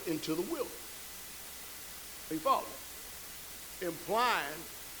 I'll go into the wilderness. Are you following? Implying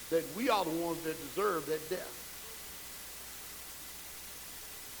that we are the ones that deserve that death.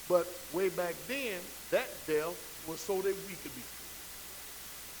 But way back then, that death was so that we could be free.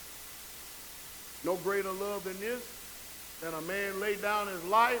 No greater love than this, than a man lay down his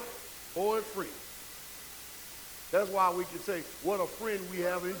life for his friend. That's why we can say, what a friend we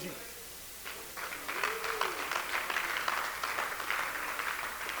have in Jesus.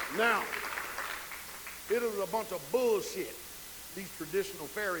 Now, it is a bunch of bullshit, these traditional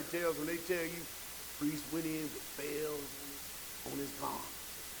fairy tales, when they tell you priest went in with bells on his garment,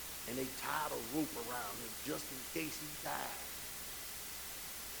 and they tied a rope around him just in case he died.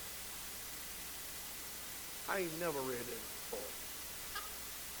 I ain't never read that before.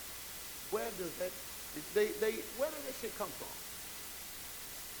 Where does that, where did that shit come from?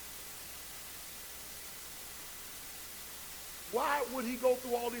 Why would he go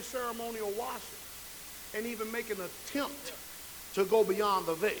through all these ceremonial washings and even make an attempt to go beyond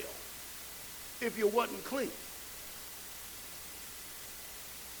the veil if you wasn't clean?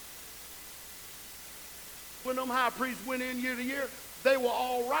 When them high priests went in year to year, they were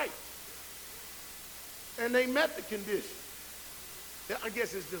all right. And they met the condition. I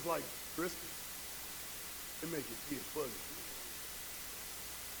guess it's just like Christmas. It makes your kids fuzzy.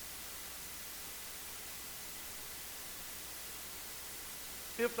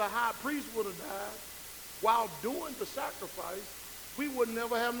 If the high priest would have died while doing the sacrifice, we would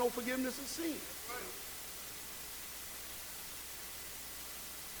never have no forgiveness of sin.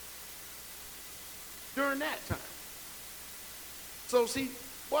 During that time. So see,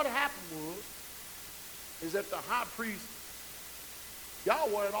 what happened is that the high priest,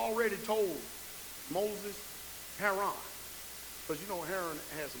 Yahweh had already told Moses, Haran, because you know Haran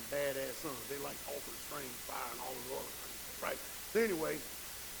has some badass sons. They like altar, strange fire, and all those other things, right? So anyway,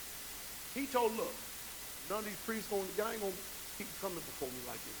 he told, look, none of these priests, y'all ain't going to keep coming before me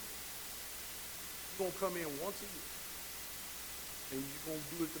like this. You're going to come in once a year, and you're going to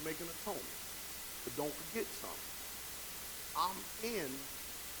do it to make an atonement. But don't forget something. I'm in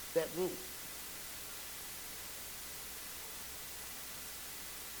that room.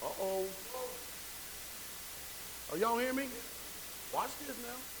 Uh-oh. Are y'all hearing me? Watch this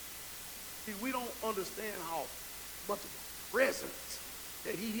now. See, we don't understand how much of a presence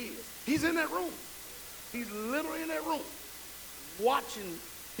that he is. He's in that room. He's literally in that room watching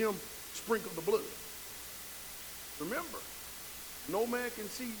him sprinkle the blood. Remember, no man can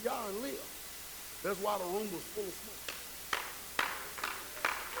see Yah and live. That's why the room was full of smoke.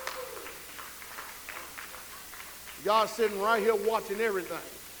 Yah sitting right here watching everything.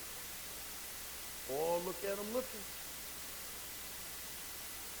 Oh, look at him looking.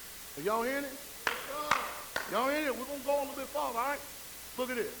 Are y'all hearing it? Y'all hearing it? We're going to go a little bit farther, all right? Look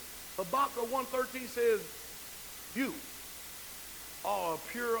at this. Habakkuk 1:13 says, you are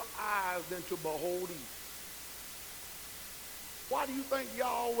pure eyes than to behold evil. Why do you think Yah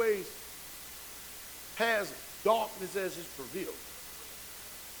always has darkness as his purview?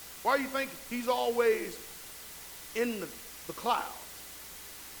 Why do you think he's always in the clouds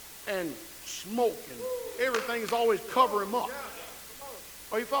and smoke and everything is always covering him up?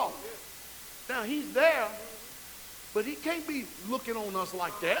 Are you following? Now he's there, but he can't be looking on us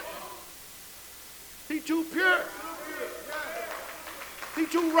like that. He's too pure. He's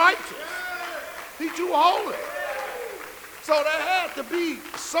too righteous. He too holy. So there had to be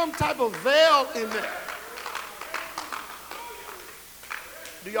some type of veil in there.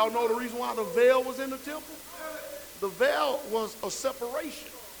 Do y'all know the reason why the veil was in the temple? The veil was a separation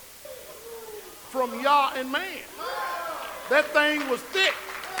from Yah and man. That thing was thick.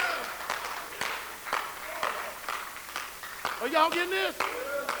 Are y'all getting this?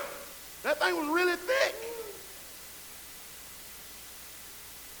 That thing was really thick.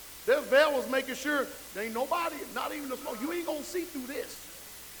 This veil was making sure there ain't nobody, not even the smoke. You ain't gonna see through this.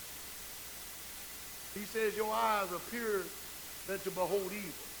 He says, your eyes are pure that you behold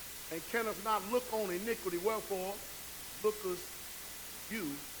evil, and cannot not look on iniquity. Wherefore, lookers you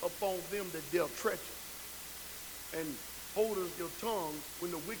upon them that deal treachery, and holders your tongue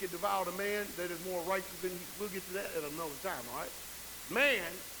when the wicked devour a man that is more righteous than he. We'll get to that at another time, all right?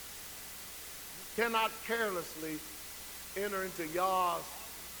 Man cannot carelessly enter into Yah's.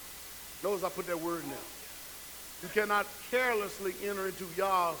 Notice I put that word in there. You cannot carelessly enter into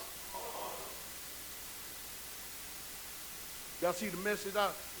Yah's. Y'all see the message I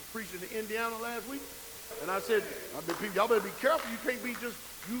was preaching in Indiana last week? And I said, y'all better be careful. You can't be just,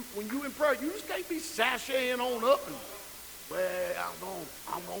 when you in prayer, you just can't be sashaying on up and, well,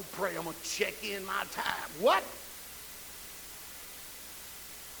 I'm gonna pray. I'm gonna check in my time. What?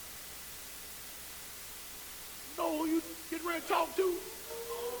 You know who you getting ready to talk to?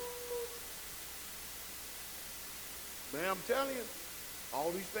 Man, I'm telling you,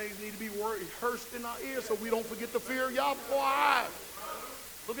 all these things need to be rehearsed in our ears so we don't forget to fear Yah before our eyes.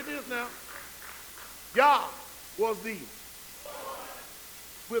 Look at this now. Yah was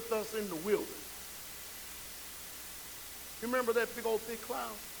with us in the wilderness. You remember that big old thick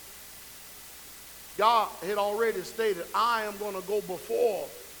cloud? Yah had already stated, I am going to go before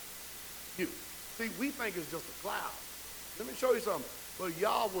you. See, we think it's just a cloud. Let me show you something. But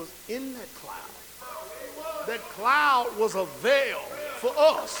Yah was in that cloud. That cloud was a veil for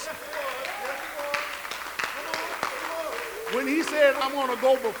us. When he said, I'm going to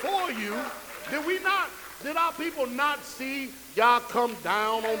go before you, did our people not see Yah come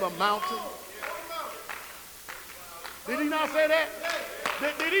down on the mountain? Did he not say that?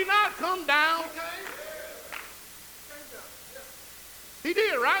 Did he not come down? He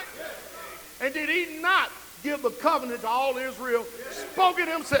did, right? And did he not give the covenant to all Israel? Spoke it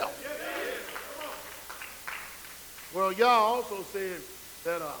himself. Well, Yah also said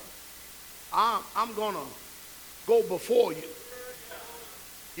that I'm going to go before you.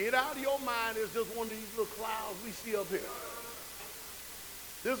 Get out of your mind, it's just one of these little clouds we see up here.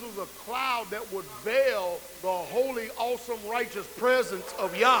 This was a cloud that would veil the holy, awesome, righteous presence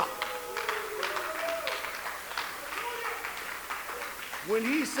of Yah. When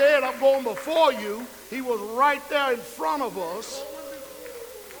he said, I'm going before you, he was right there in front of us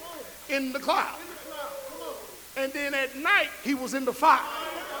in the cloud. And then at night, he was in the fire.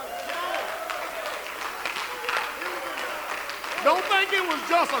 Don't think it was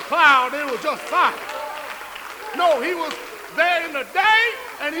just a cloud, it was just fire. No, he was there in the day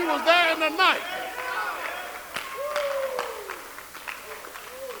and he was there in the night.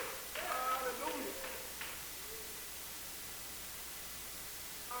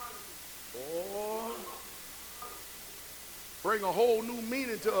 Boy, bring a whole new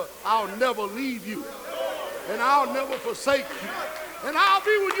meaning to I'll never leave you. And I'll never forsake you. And I'll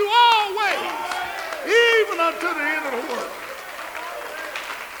be with you always, even unto the end of the world.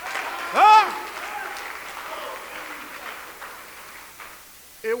 Huh?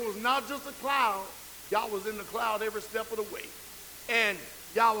 It was not just a cloud. Yah was in the cloud every step of the way. And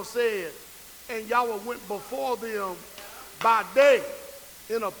Yahweh said, and Yahweh went before them by day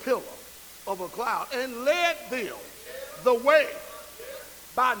in a pillar of a cloud and led them the way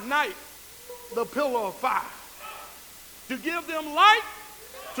by night, the pillar of fire, to give them light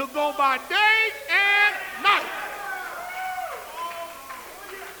to go by day and night.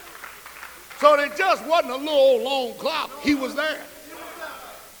 So it just wasn't a little old long cloud. He was there.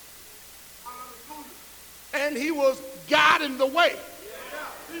 And he was guiding the way.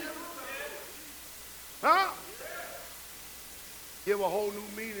 Huh? Give a whole new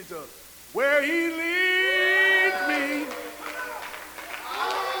meaning to where he leads me.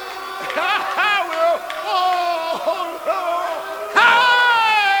 I will. Oh, Lord.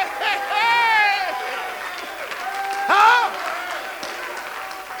 Hey, hey, hey. Huh?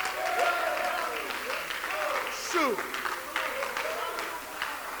 Shoot.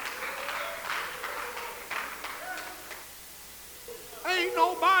 Ain't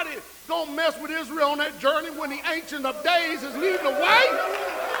nobody gonna mess with Israel on that journey when the Ancient of Days is leading the way.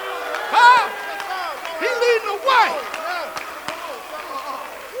 Huh? He's leading the way.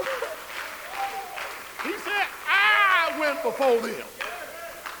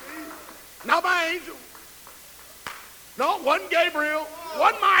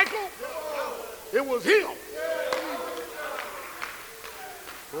 Michael. It was him.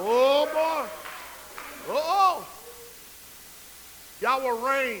 Oh, boy. Uh-oh. Y'all will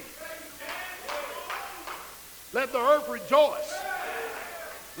reign. Let the earth rejoice.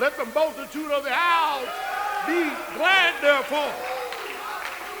 Let the multitude of the house be glad therefore.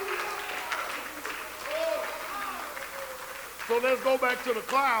 So let's go back to the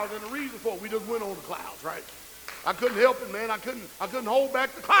clouds and the reason for it. We just went on the clouds, right? I couldn't help it, man. I couldn't hold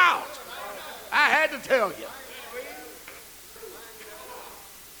back the clouds. I had to tell you.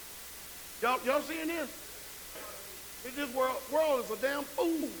 Y'all seeing this? This world is a damn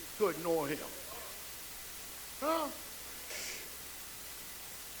fool to ignore him. Huh?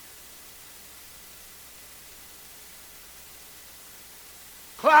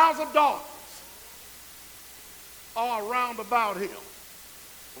 Clouds of darkness are round about him.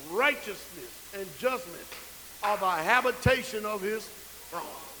 Righteousness and judgment are the habitation of his throne.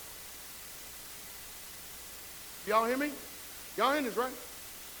 Y'all hear me? Y'all hear this, right?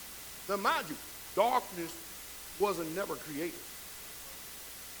 Now, mind you, darkness wasn't never created.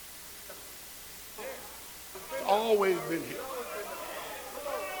 It's always been here.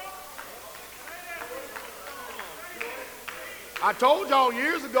 I told y'all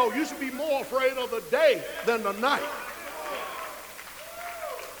years ago, you should be more afraid of the day than the night.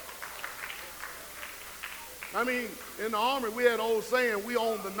 I mean, in the army, we had an old saying, we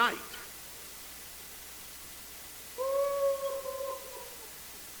own the night.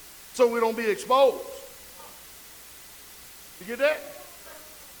 So we don't be exposed. You get that?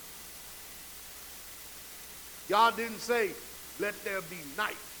 God didn't say, let there be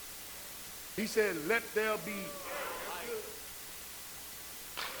night. He said, let there be light.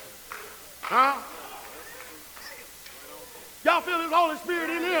 Huh? Y'all feel his Holy Spirit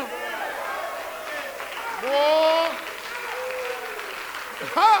in him? Boy.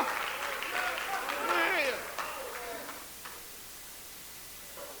 Huh? Man.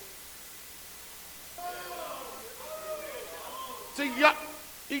 See,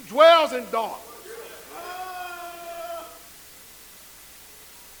 he dwells in darkness.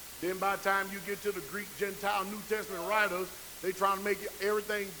 Then by the time you get to the Greek, Gentile, New Testament writers, they trying to make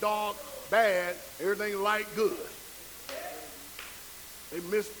everything dark, bad, everything light, good. They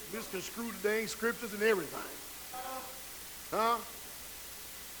misconstrue the dang scriptures and everything. Huh?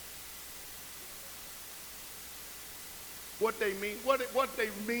 What they mean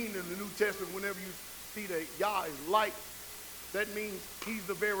in the New Testament, whenever you see that Yah is light, that means he's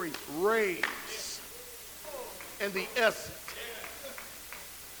the very rays and the essence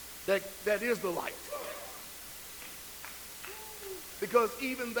that is the light. Because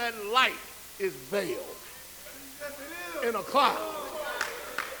even that light is veiled in a cloud.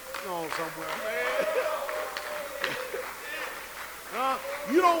 No, somewhere, man.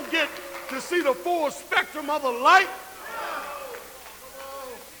 You don't get to see the full spectrum of the light.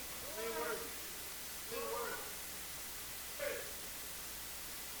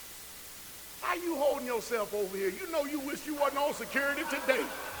 How you holding yourself over here? You know you wish you wasn't on security today.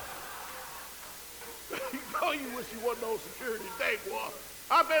 You know you wish you wasn't on security today, boy.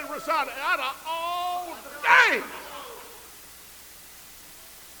 I've been reciting out of all day.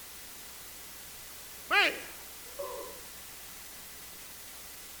 Man.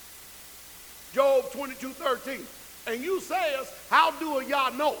 Job 22:13. And you say us, how do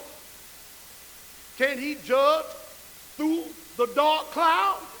y'all know? Can he judge through the dark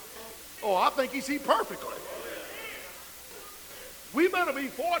cloud? Oh, I think he sees perfectly. We better be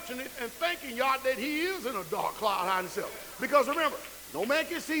fortunate and thanking y'all that he is in a dark cloud hiding himself. Because remember, no man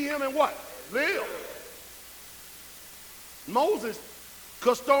can see him and what? Live. Moses,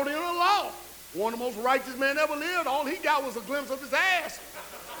 custodian of the law, one of the most righteous men ever lived. All he got was a glimpse of his ass.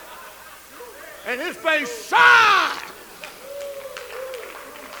 And his face shine.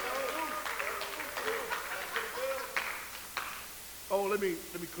 Oh, let me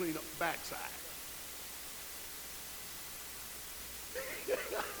clean up the backside.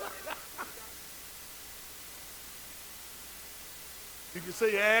 You can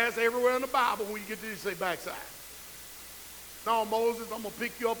say ass everywhere in the Bible. When you get to this, say backside. No, Moses, I'm going to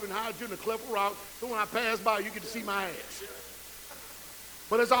pick you up and hide you in a cleft of rock, so when I pass by, you get to see my ass.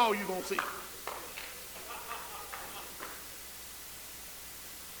 But that's all you're going to see.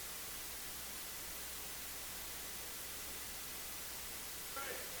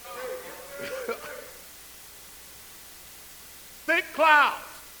 Thick clouds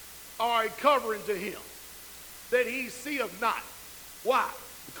are a covering to him, that he seeth not. Why?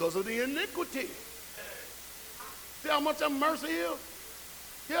 Because of the iniquity. See how much of mercy is?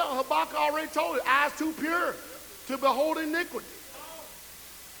 Yeah, Habakkuk already told it. Eyes too pure to behold iniquity.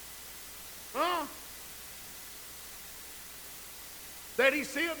 that he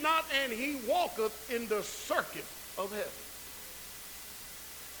seeth not, and he walketh in the circuit of heaven.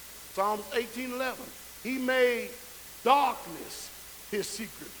 Psalms 18:11. He made darkness his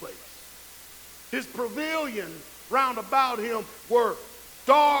secret place. His pavilion round about him were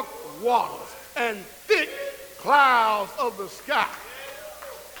dark waters and thick clouds of the sky.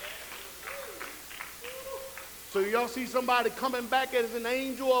 So y'all see somebody coming back as an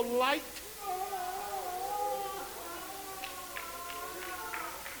angel of light?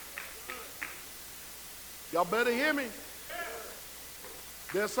 Y'all better hear me.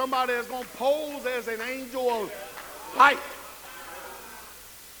 There's somebody that's going to pose as an angel of light.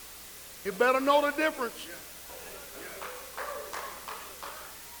 You better know the difference.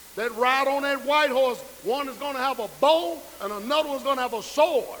 That ride on that white horse, one is going to have a bow and another one's going to have a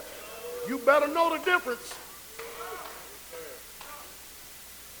sword. You better know the difference.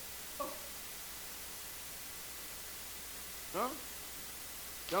 Huh?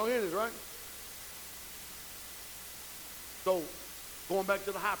 Y'all hear this, right? So, going back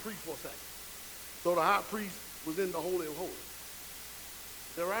to the high priest for a second. So the high priest was in the Holy of Holies.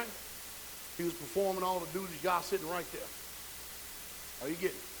 Is that right? He was performing all the duties. Y'all sitting right there. Are you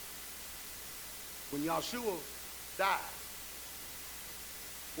getting it? When Yahshua died,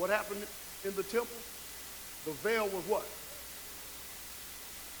 what happened in the temple? The veil was what?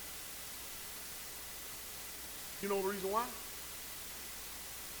 You know the reason why?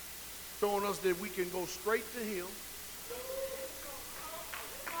 Showing us that we can go straight to him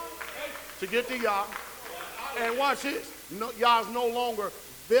to get to Yah. And watch this. No, Yah's no longer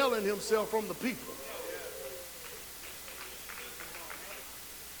veiling himself from the people.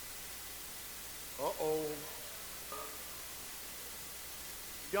 Uh-oh.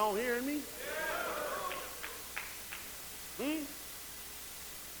 Y'all hearing me?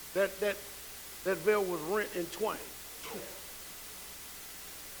 That veil was rent in twain.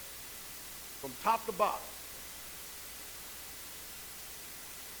 From top to bottom.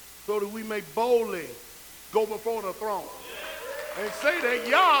 So that we may boldly go before the throne and say that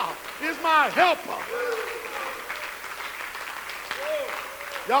Yah is my helper.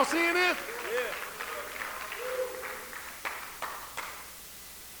 Y'all seeing this?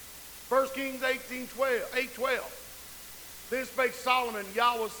 1 Kings 8:12. Then spake Solomon,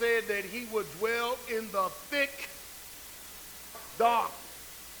 Yahweh said that he would dwell in the thick darkness.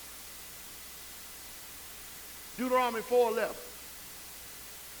 Deuteronomy 4:11.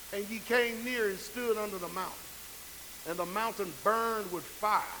 And ye came near and stood under the mountain, and the mountain burned with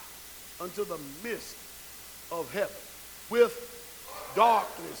fire unto the midst of heaven, with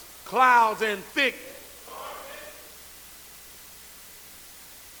darkness, clouds, and thick.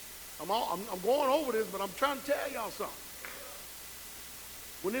 I'm going over this, but I'm trying to tell y'all something.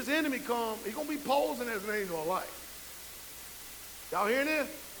 When this enemy comes, he's going to be posing as an angel of light. Y'all hearing this?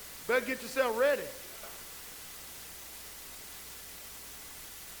 Better get yourself ready.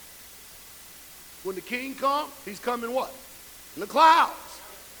 When the king comes, he's coming what? In the clouds.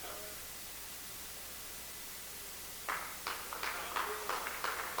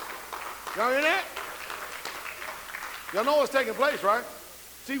 Y'all hear that? Y'all know what's taking place, right?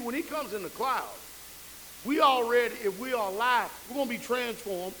 See, when he comes in the clouds, we already, if we are alive, we're going to be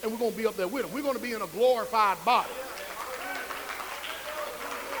transformed and we're going to be up there with him. We're going to be in a glorified body.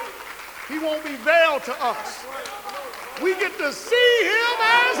 He won't be veiled to us. We get to see him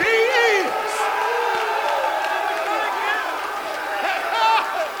as he is.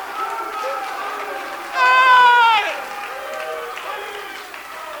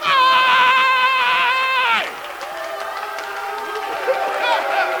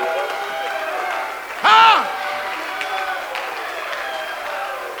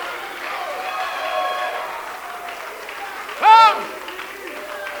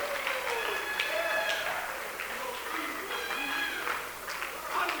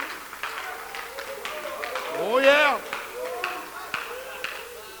 Oh, yeah.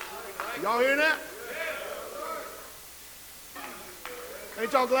 Y'all hearing that?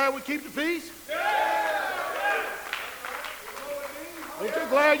 Ain't y'all glad we keep the feast? Ain't you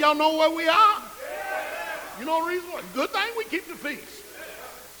glad y'all know where we are? You know the reason why? Good thing we keep the feast.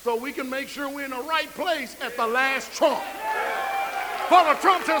 So we can make sure we're in the right place at the last trump. For the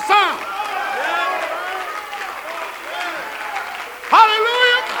trump to sound.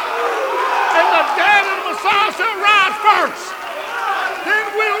 Hallelujah. And the dead and the Messiah shall rise first. Then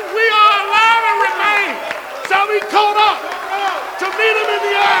we are alive and remain. Shall be caught up to meet him in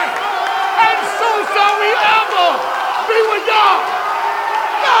the air. And so shall we ever be with y'all.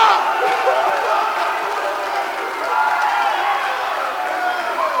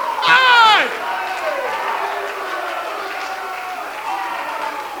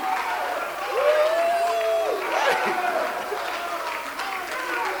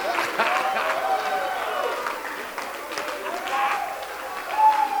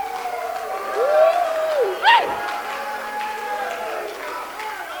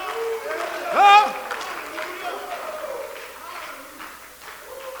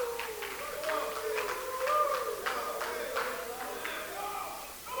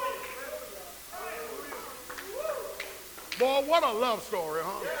 Boy, what a love story,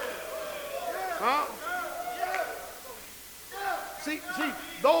 huh? Huh? See,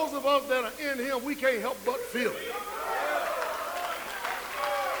 those of us that are in him, we can't help but feel it.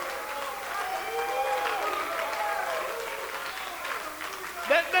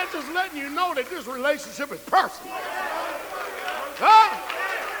 That's just letting you know that this relationship is personal. Huh?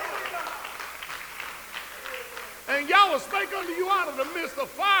 And Yahweh spake unto you out of the midst of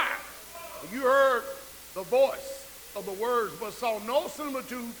fire. You heard the voice of the words, but saw no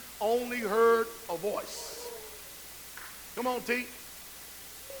similitude, only heard a voice. Come on, T.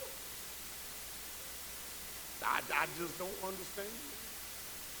 I just don't understand.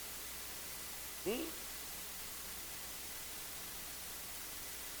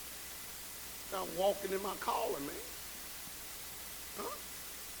 I'm walking in my calling, man. Huh?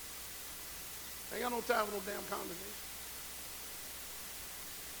 Ain't got no time for no damn condemnation.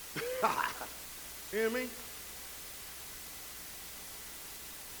 You hear me?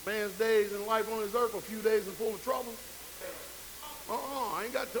 Man's days in life on this earth are a few days and full of trouble. I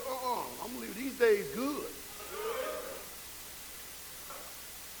ain't got to, I'm going to leave these days good.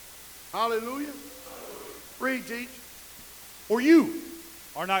 Hallelujah. Read, teach. For you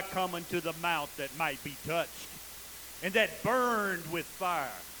are not come unto the mount that might be touched, and that burned with fire,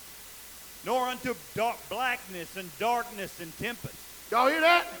 nor unto dark blackness and darkness and tempest. Y'all hear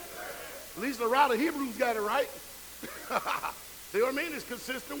that? At least the writer of Hebrews got it right. See what I mean? It's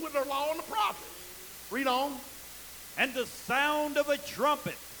consistent with the law and the prophets. Read on. And the sound of a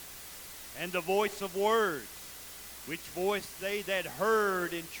trumpet, and the voice of words, which voice they that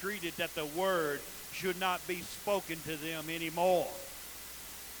heard entreated that the word should not be spoken to them any more.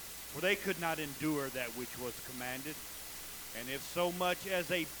 For they could not endure that which was commanded. And if so much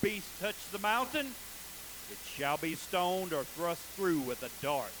as a beast touch the mountain, it shall be stoned or thrust through with a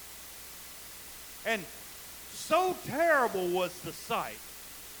dart. And so terrible was the sight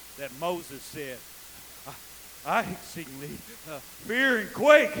that Moses said, I exceedingly fear and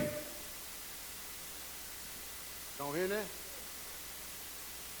quake. Don't hear that?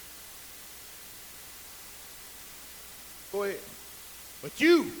 Go ahead. But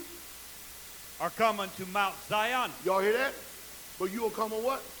you are come unto Mount Zion. Y'all hear that? But you will come on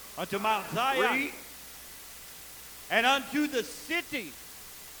what? Unto Mount Zion. Read. And unto the city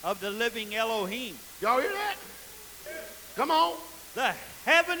of the living Elohim. Y'all hear that? Come on. The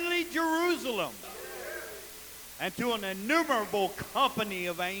heavenly Jerusalem. And to an innumerable company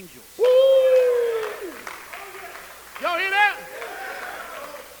of angels. Woo! Y'all hear that?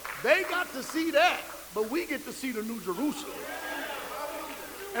 They got to see that, but we get to see the New Jerusalem.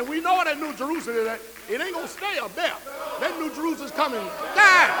 And we know that New Jerusalem is that it ain't gonna stay up there. That New Jerusalem's coming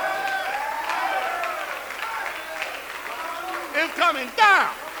down. It's coming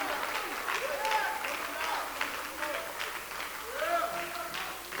down.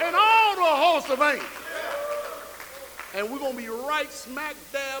 And all the hosts of angels. And we're going to be right smack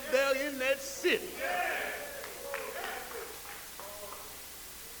dab there in that city. Yeah.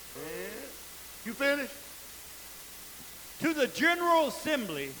 You finished? To the general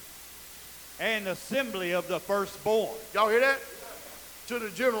assembly and assembly of the firstborn. Y'all hear that? To the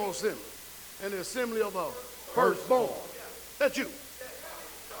general assembly and the assembly of the firstborn. That's you.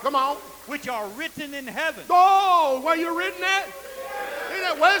 Come on. Which are written in heaven. Oh, where you written at?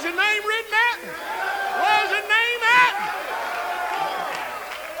 Where's your name written at? Where's your name at?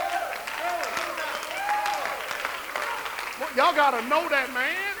 Well, y'all got to know that,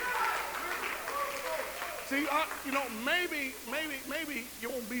 man. See, maybe you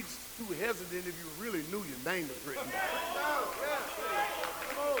won't be too hesitant if you really knew your name was written.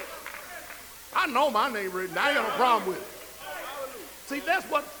 I know my name written. I ain't got no problem with it. See, that's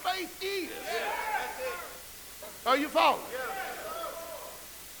what faith is. Are you following?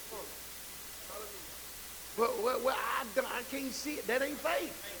 Well, I can't see it. That ain't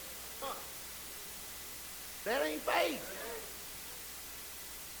faith. That ain't faith.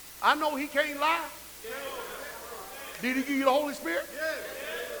 I know he can't lie. Did he give you the Holy Spirit?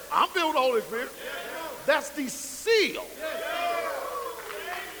 I'm filled with the Holy Spirit. That's the seal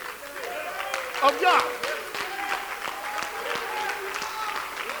of God.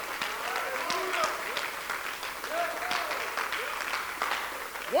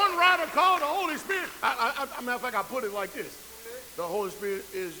 One writer called the Holy Spirit. Matter of fact, I put it like this. The Holy Spirit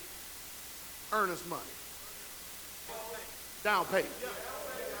is earnest money. Down payment.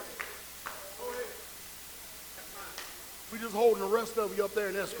 We just holding the rest of you up there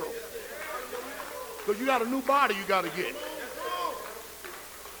in escrow. Because you got a new body you got to get.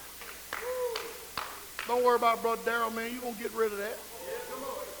 Don't worry about Brother Dowell, man. You're going to get rid of that.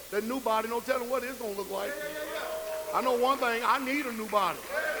 That new body, don't tell him what it's going to look like. I know one thing, I need a new body.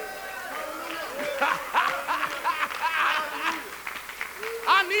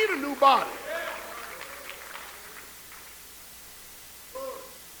 I need a new body.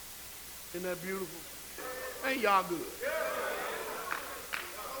 Isn't that beautiful? Ain't y'all good?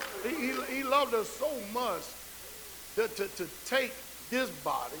 He loved us so much to take this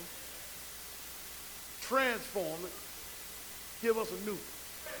body, transform it, give us a new one.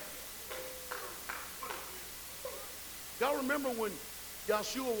 Y'all remember when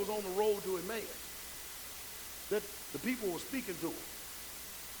Yahshua was on the road to Emmaus? That the people were speaking to him.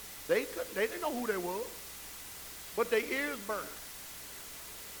 They didn't know who they were, but their ears burned.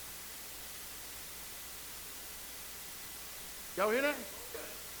 Y'all hear that?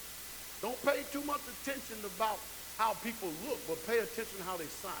 Don't pay too much attention about how people look, but pay attention how they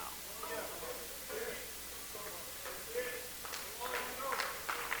sound.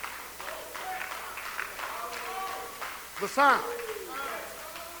 The sound.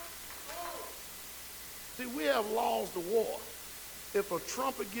 See, we have laws to war. If a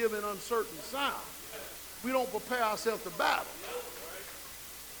trumpet gives an uncertain sound, we don't prepare ourselves to battle.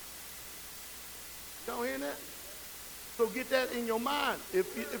 Y'all hear that? So get that in your mind.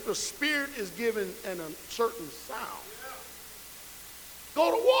 If the Spirit is given an uncertain sound,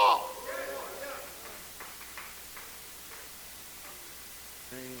 go to war.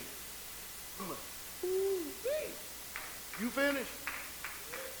 You finished?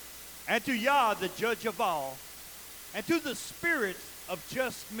 And to Yah, the judge of all, and to the spirits of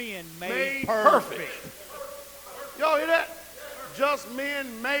just men made perfect. Y'all hear that? Just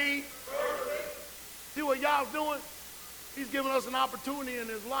men made perfect. See what y'all doing? He's giving us an opportunity in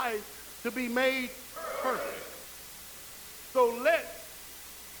his life to be made perfect. So let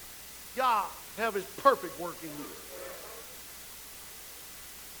Yah have his perfect work in you.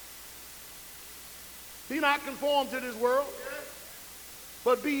 Be not conformed to this world,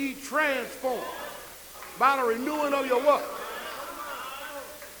 but be ye transformed by the renewing of your what?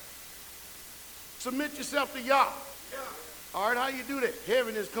 Submit yourself to Yah. All right, how you do that?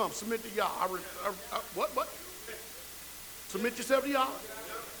 Heaven is come. Submit to Yah. What? Submit yourself to Yah.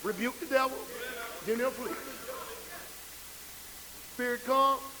 Rebuke the devil. Then he'll flee. Spirit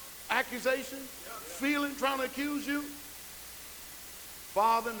come. Accusation. Feeling, trying to accuse you.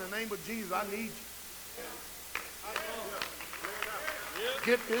 Father, in the name of Jesus, I need you.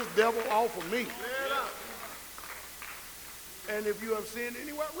 Get this devil off of me. And if you have sinned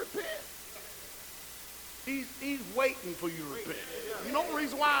anywhere, repent. He's waiting for you to repent. You know the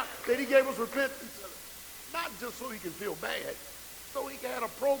reason why that he gave us repentance? Not just so he can feel bad, so he can have a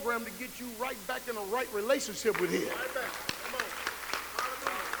program to get you right back in a right relationship with him.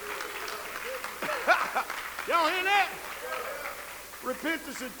 Y'all hear that?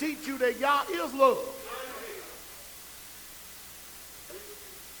 Repentance should teach you that Yah is love.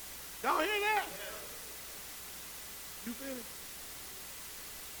 Y'all hear that? You finished?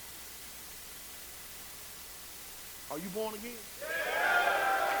 Are you born again?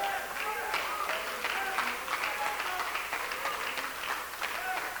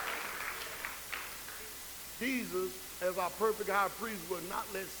 Jesus, as our perfect high priest, would not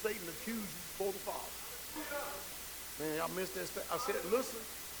let Satan accuse you before the Father. Man, y'all missed that. I said, listen.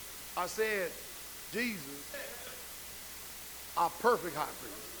 I said, Jesus, our perfect high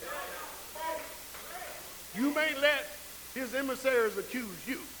priest. You may let his emissaries accuse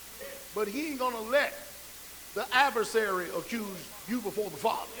you, but he ain't going to let the adversary accuse you before the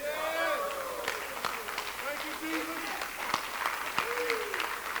Father. Thank you, Jesus.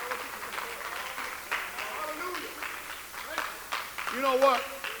 You know what?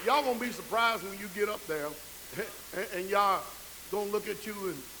 Y'all going to be surprised when you get up there and y'all going to look at you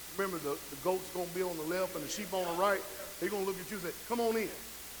and remember the goat's going to be on the left and the sheep on the right. They're going to look at you and say, come on in.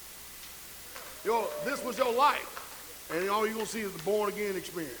 This was your life. And all you're going to see is the born again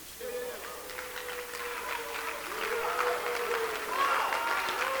experience.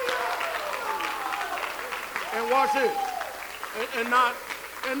 And watch this. And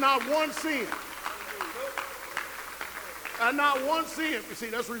not one sin. And not one sin. You see,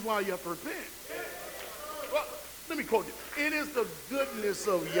 that's the reason why you have to repent. Well, let me quote you. It is the goodness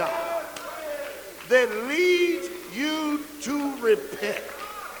of Yah that leads you to repent.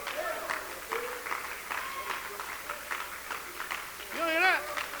 You hear that?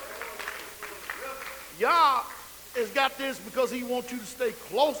 Yah has got this because he wants you to stay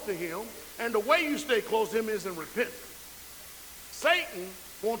close to him, and the way you stay close to him is in repentance. Satan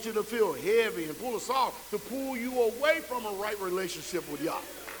wants you to feel heavy and full of sorrow to pull you away from a right relationship with Yah.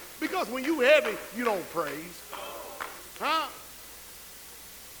 Because when you heavy, you don't praise. Huh?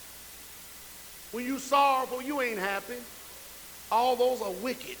 When you sorrowful, you ain't happy. All those are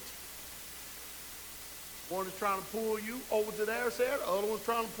wicked. One is trying to pull you over to their side, the other one's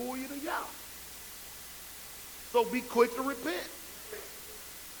trying to pull you to y'all. So be quick to repent.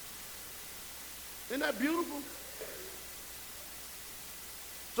 Isn't that beautiful?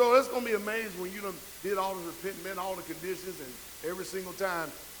 So it's going to be amazing when you done did all the repenting, met all the conditions, and every single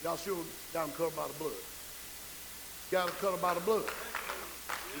time, y'all sure got them covered by the blood. You got them covered by the blood.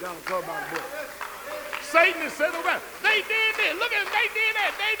 You got them covered by the blood. Satan is sitting around. They did this. Look at them. They did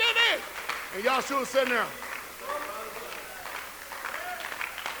that. They did this. And y'all sure sitting there.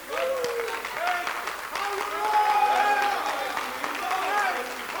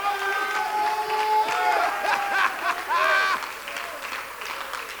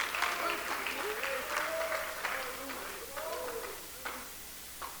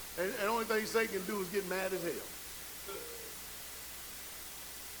 And the only thing Satan can do is get mad as hell.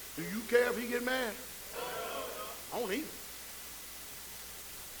 Do you care if he get mad? I don't either.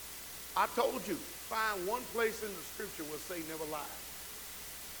 I told you, find one place in the scripture where Satan never lied.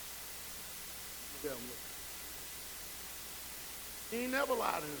 Look at him, look. He ain't never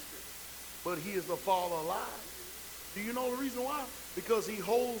lied in the scripture. But he is the father of lies. Do you know the reason why? Because he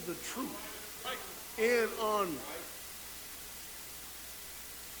holds the truth in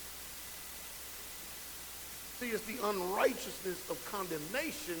See, it's the unrighteousness of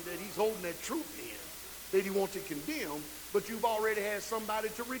condemnation that he's holding that truth in, that he wants to condemn, but you've already had somebody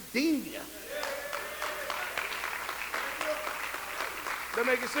to redeem you. That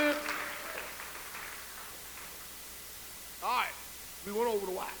make sense? All right, we went over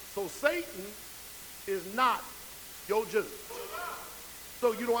the why. So Satan is not your judge.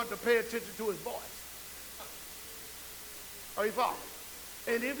 So you don't have to pay attention to his voice. Are you following?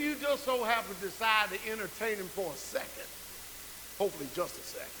 And if you just so happen to decide to entertain him for a second, hopefully just a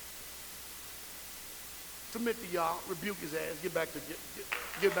second, submit to y'all, rebuke his ass, get back to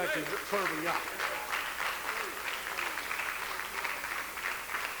serving y'all.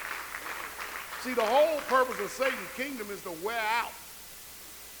 See, the whole purpose of Satan's kingdom is to wear out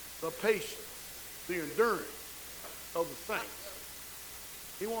the patience, the endurance of the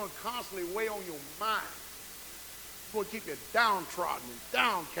saints. He wants to constantly weigh on your mind. He wants to keep you downtrodden and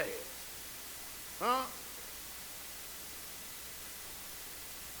downcast. Huh?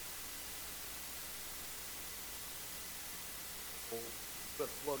 Oh,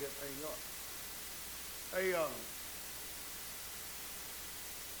 better plug that thing up. Hey, I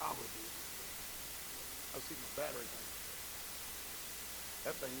would do it. I see my battery thing.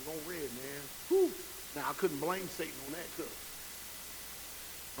 That thing's on red, man. Whew. Now, I couldn't blame Satan on that, could I?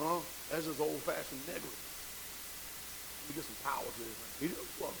 Huh? That's just old-fashioned negligence. Let me get some power to this thing. He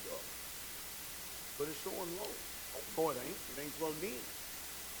just plugged up. But it's showing low. Oh, no, it ain't. It ain't plugged in.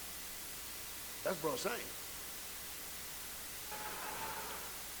 That's Brother Saint.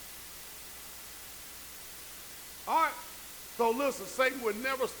 All right. So listen, Satan would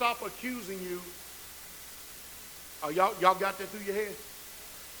never stop accusing you. Y'all got that through your head?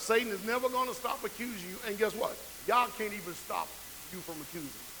 Satan is never going to stop accusing you. And guess what? Y'all can't even stop you from accusing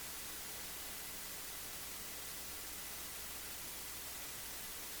you.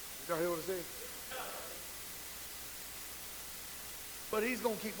 Y'all hear what I said? But he's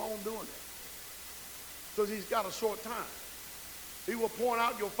going to keep on doing that. Because he's got a short time. He will point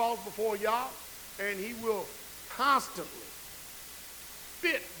out your faults before y'all, and he will constantly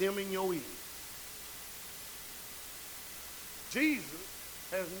fit them in your ear. Jesus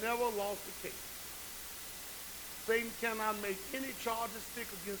has never lost a case. Satan cannot make any charges stick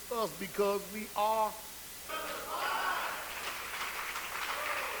against us because we are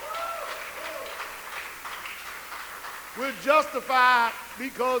we're justified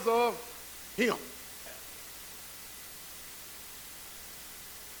because of him.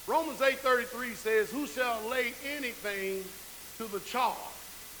 Romans 8:33 says, who shall lay anything to the charge?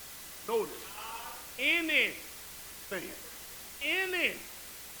 Notice, anything. Any.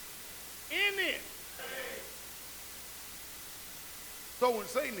 So when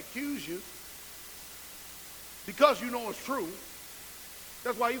Satan accuses you, because you know it's true,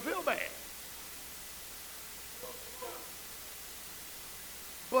 that's why you feel bad.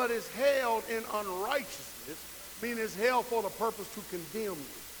 But it's held in unrighteousness, meaning it's held for the purpose to condemn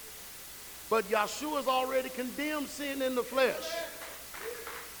you. But Yahshua's already condemned sin in the flesh.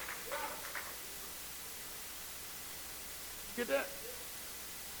 Get that?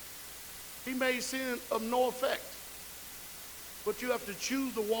 He made sin of no effect. But you have to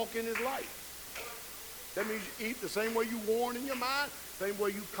choose to walk in his light. That means you eat the same way you warn in your mind, same way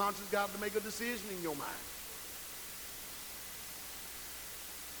you conscious got to make a decision in your mind.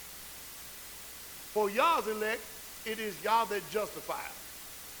 For Yah's elect, it is Yah that justifies.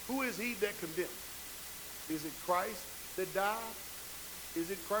 Who is he that condemns? Is it Christ that died? Is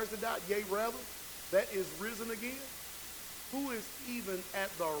it Christ that died? Yea, rather, that is risen again? Who is even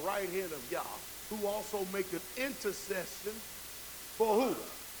at the right hand of Yah, who also maketh intercession for who?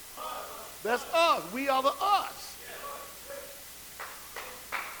 That's us. We are the us.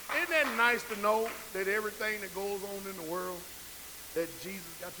 Isn't that nice to know that everything that goes on in the world, that Jesus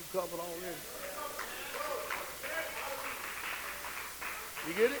got you covered already?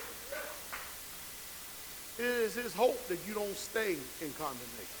 You get it? It is his hope that you don't stay in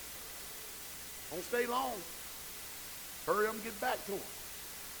condemnation. Don't stay long. Hurry up and get back to him.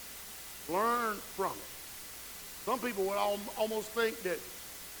 Learn from it. Some people would almost think that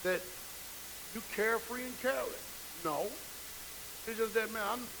you carefree and careless. No. It's just that, man,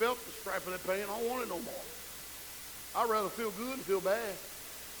 I done felt the stripe of that pain. I don't want it no more. I'd rather feel good than feel bad.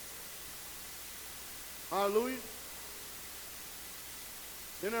 Hallelujah.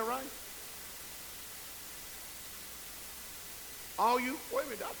 Isn't that right? All you, wait a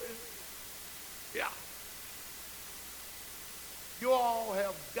minute, yeah. You all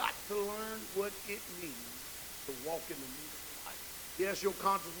have got to learn what it means to walk in the newness of life. Yes, your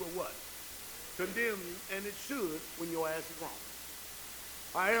conscience will what? Condemn you, and it should when your ass is wrong.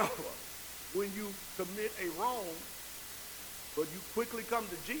 However, when you commit a wrong, but you quickly come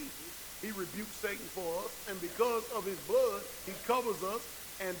to Jesus, he rebukes Satan for us, and because of his blood, he covers us,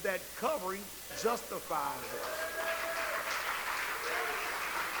 and that covering justifies us.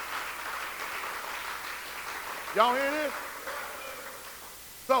 Y'all hear this?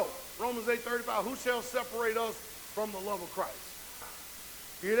 So, Romans 8:35, who shall separate us from the love of Christ?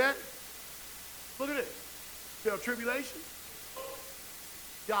 You hear that? Look at this. Shall tribulation?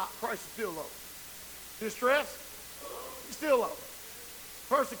 God, Christ is still love. Distress? He's still love.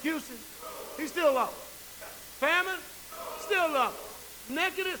 Persecution? He's still love. Famine? Still love.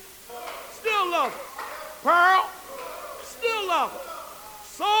 Nakedness? Still love. Pearl? Still love.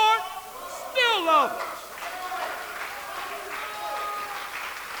 Sword? Still love.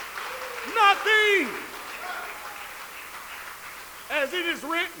 Nothing, as it is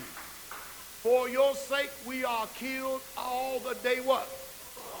written, for your sake we are killed all the day what?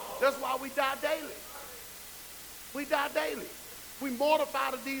 That's why we die daily. We die daily. We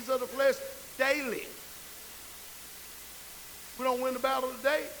mortify the deeds of the flesh daily. We don't win the battle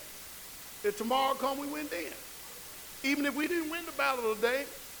today. If tomorrow comes, we win then. Even if we didn't win the battle today,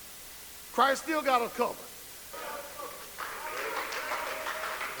 Christ still got us covered.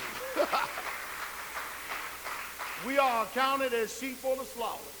 We are accounted as sheep for the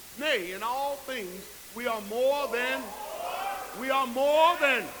slaughter. Nay, in all things, we are more than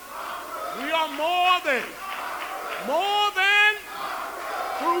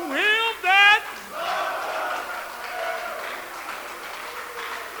through him that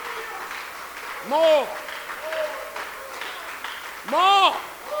more.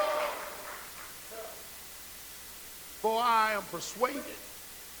 For I am persuaded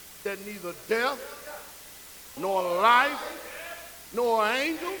that neither death, nor life, nor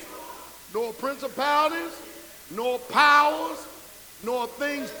angels, nor principalities, nor powers, nor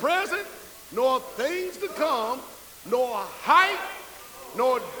things present, nor things to come, nor height,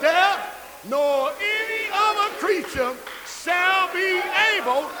 nor depth, nor any other creature shall be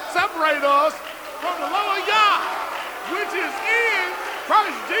able to separate us from the love of God, which is in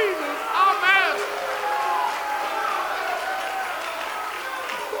Christ Jesus our Master.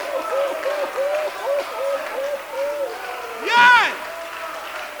 Yeah!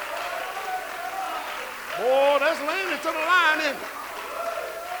 Boy, that's landing to the line, ain't it?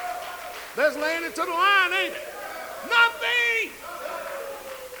 That's landing to the line, ain't it? Nothing!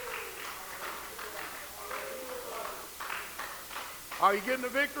 Are you getting the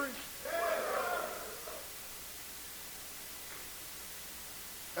victory?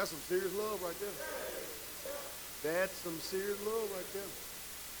 That's some serious love right there. That's some serious love right there.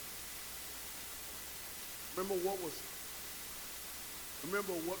 Remember what was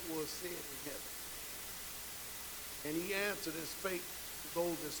said in heaven. And he answered and spake to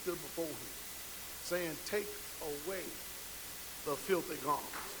those that stood before him, saying, take away the filthy garments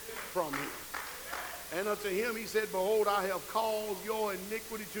from him. And unto him he said, behold, I have caused your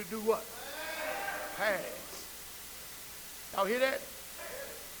iniquity to do what? Pass. Y'all hear that?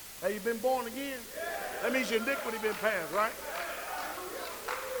 Have you been born again? That means your iniquity been passed, right?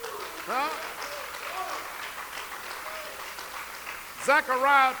 Huh?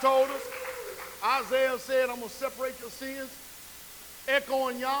 Zechariah told us, Isaiah said, I'm going to separate your sins,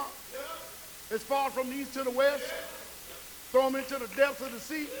 echoing Yah, as far from the east to the west, throw them into the depths of the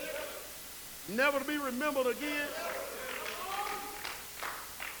sea. never to be remembered again.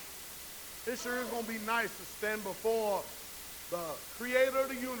 It sure is going to be nice to stand before the creator of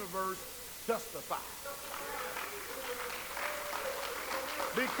the universe justified.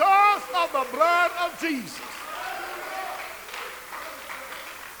 Because of the blood of Jesus.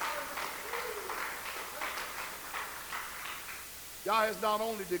 God has not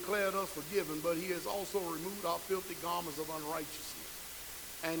only declared us forgiven, but he has also removed our filthy garments of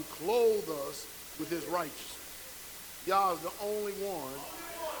unrighteousness and clothed us with his righteousness. God is the only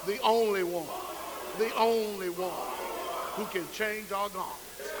one who can change our garments.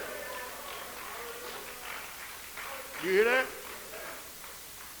 You hear that?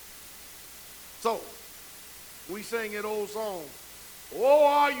 So, we sing that old song, "Oh,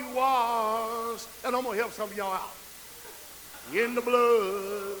 are you washed?" And I'm going to help some of y'all out. In the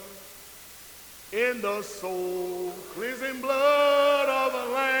blood, in the soul, cleansing blood of the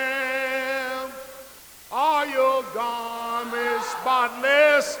Lamb, are your garments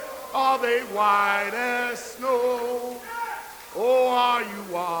spotless? Are they white as snow? Oh, are you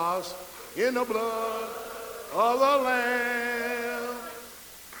washed in the blood of the Lamb?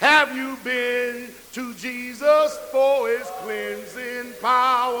 Have you been to Jesus for his cleansing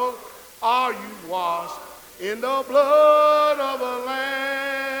power? Are you washed in the blood of the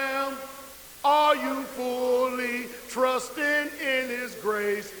Lamb? Are you fully trusting in his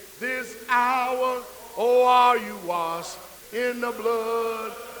grace this hour? Oh, are you washed in the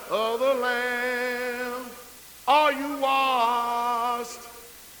blood of the Lamb? Are you washed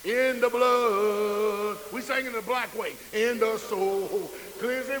in the blood? We sang in the black way. In the soul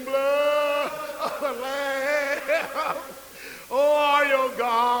cleansing blood of the Lamb. Oh, are your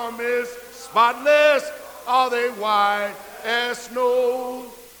garments spotless? Are they white as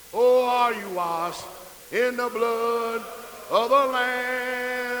snow? Oh, are you washed in the blood of the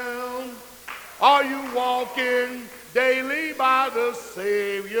Lamb? Are you walking daily by the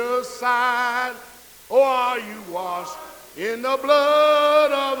Savior's side? Or are you washed in the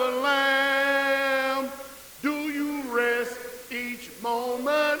blood of the Lamb? Do you rest each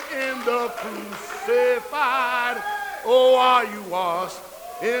moment in the crucified? Oh, are you washed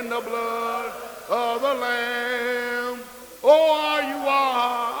in the blood of the Lamb? Oh, are you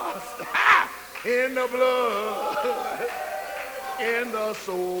washed in the blood, in the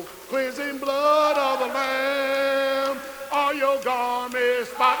soul cleansing blood of the Lamb? Are your garments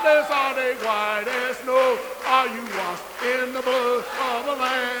spotless? Are they white as snow? Are you washed in the blood of the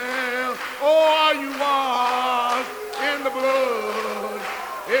Lamb? Oh, are you washed in the blood,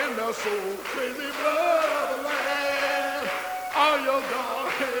 in the soul cleansing blood of the Lamb? Are your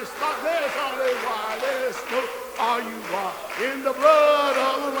garments spotless? Are they white as snow? Are you washed in the blood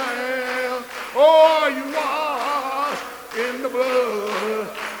of the Lamb? Oh, are you washed in the blood,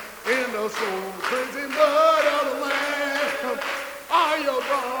 in the soul cleansing blood of the Lamb? Are your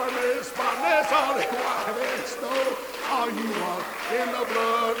garments spotless? Are they white as snow? Are you washed in the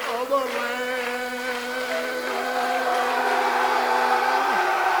blood of the Lamb?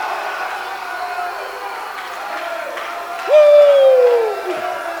 Woo!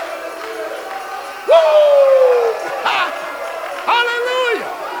 Woo! Ha!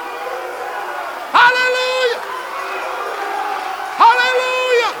 Hallelujah! Hallelujah!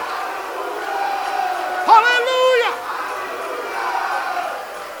 Hallelujah! Hallelujah!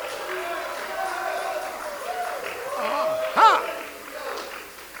 Ha!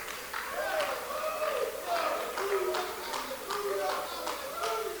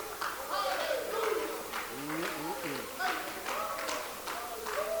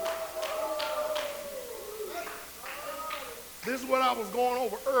 This is what I was going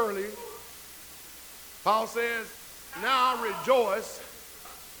over early. Paul says, now I rejoice,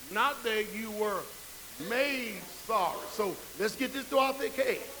 not that you were made sorry. So let's get this throughout the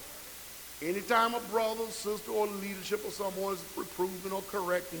case. Anytime a brother, sister, or leadership or someone is reproving or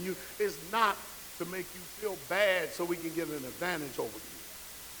correcting you, it's not to make you feel bad so we can get an advantage over you.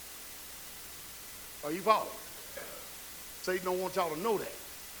 Are you following? Satan don't want y'all to know that.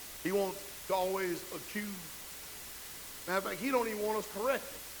 He wants to always accuse. Matter of fact, he don't even want us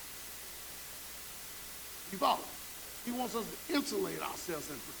corrected. You follow? He wants us to insulate ourselves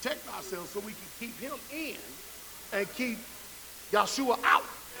and protect ourselves so we can keep him in and keep Yahshua out.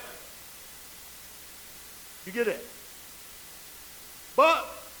 You get it? But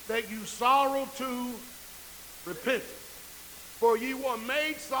that you sorrow to repentance. For ye were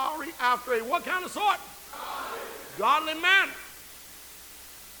made sorry after a what kind of sort? Godly manner.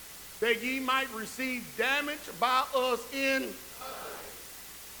 That ye might receive damage by us in.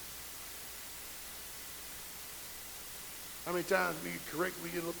 How many times do you correctly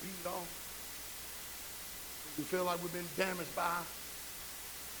get a beat off? We feel like we've been damaged by,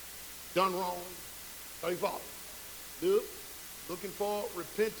 done wrong. Heavenly Father, looking for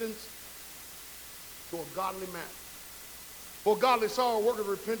repentance to a godly man. For godly sorrow worketh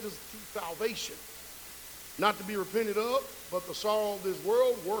repentance to salvation, not to be repented of, but the sorrow of this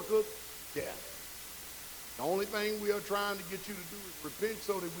world worketh death. The only thing we are trying to get you to do is repent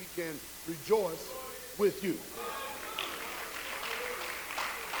so that we can rejoice with you.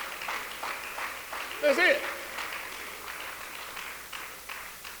 That's it.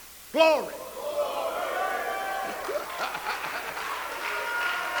 Glory.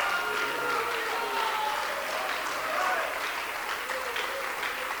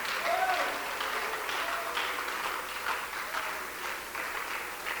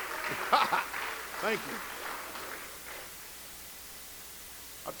 Thank you.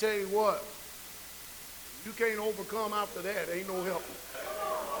 I'll tell you what, you can't overcome after that. Ain't no help.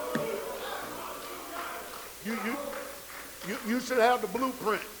 You should have the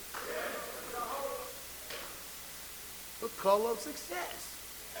blueprint. The color of success.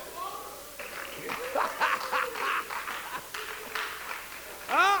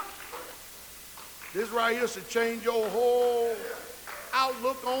 Huh? This right here should change your whole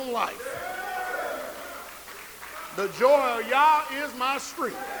outlook on life. The joy of Yah is my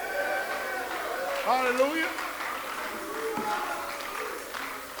strength. Hallelujah.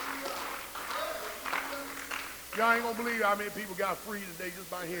 Y'all ain't gonna believe how many people got free today just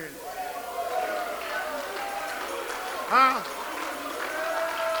by hearing it. Huh?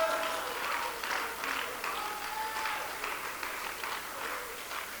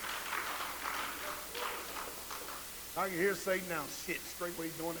 I can hear Satan now. Shit, straight away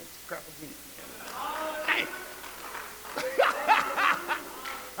doing that crap again. Hey.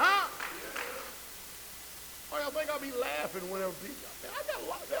 Huh? Oh, y'all think I'll be laughing whenever people...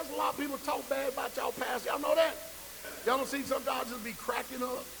 There's a lot of people talk bad about y'all past. Y'all know that? Y'all don't see sometimes just be cracking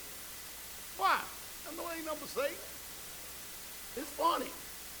up? Why? I know it ain't nothing but Satan. It's funny.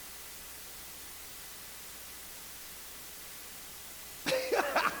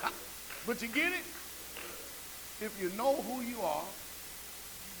 But you get it? If you know who you are,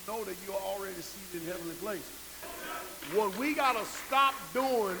 you know that you're already seated in heavenly places. What we got to stop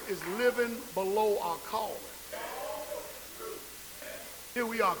doing is living below our calling. Here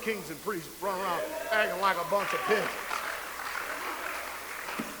we are, kings and priests, running around acting like a bunch of peasants.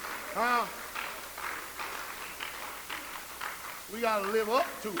 Huh? We got to live up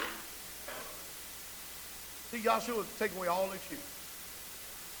to it. See, Yahshua is taking away all excuse.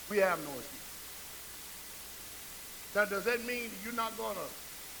 We have no excuse. Now, does that mean that you're not going to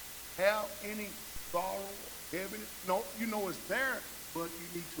have any sorrow or heaviness? No, you know it's there, but you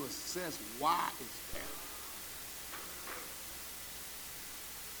need to assess why it's there.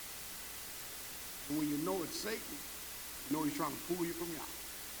 And when you know it's Satan, you know he's trying to pull you from Yah.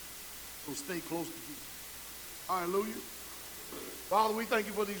 So stay close to Jesus. Hallelujah. Father, we thank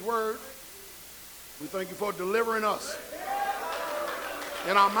you for these words. We thank you for delivering us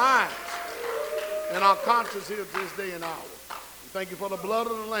in our minds and our conscience here to this day and hour. We thank you for the blood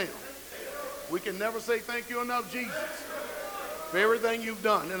of the Lamb. We can never say thank you enough, Jesus, for everything you've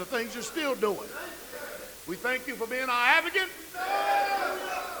done and the things you're still doing. We thank you for being our advocate.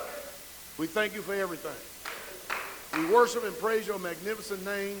 We thank you for everything. We worship and praise your magnificent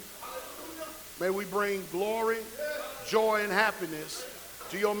name. May we bring glory, joy, and happiness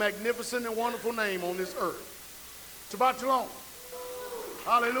to your magnificent and wonderful name on this earth. Shabbat shalom.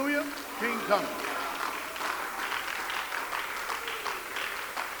 Hallelujah. King coming.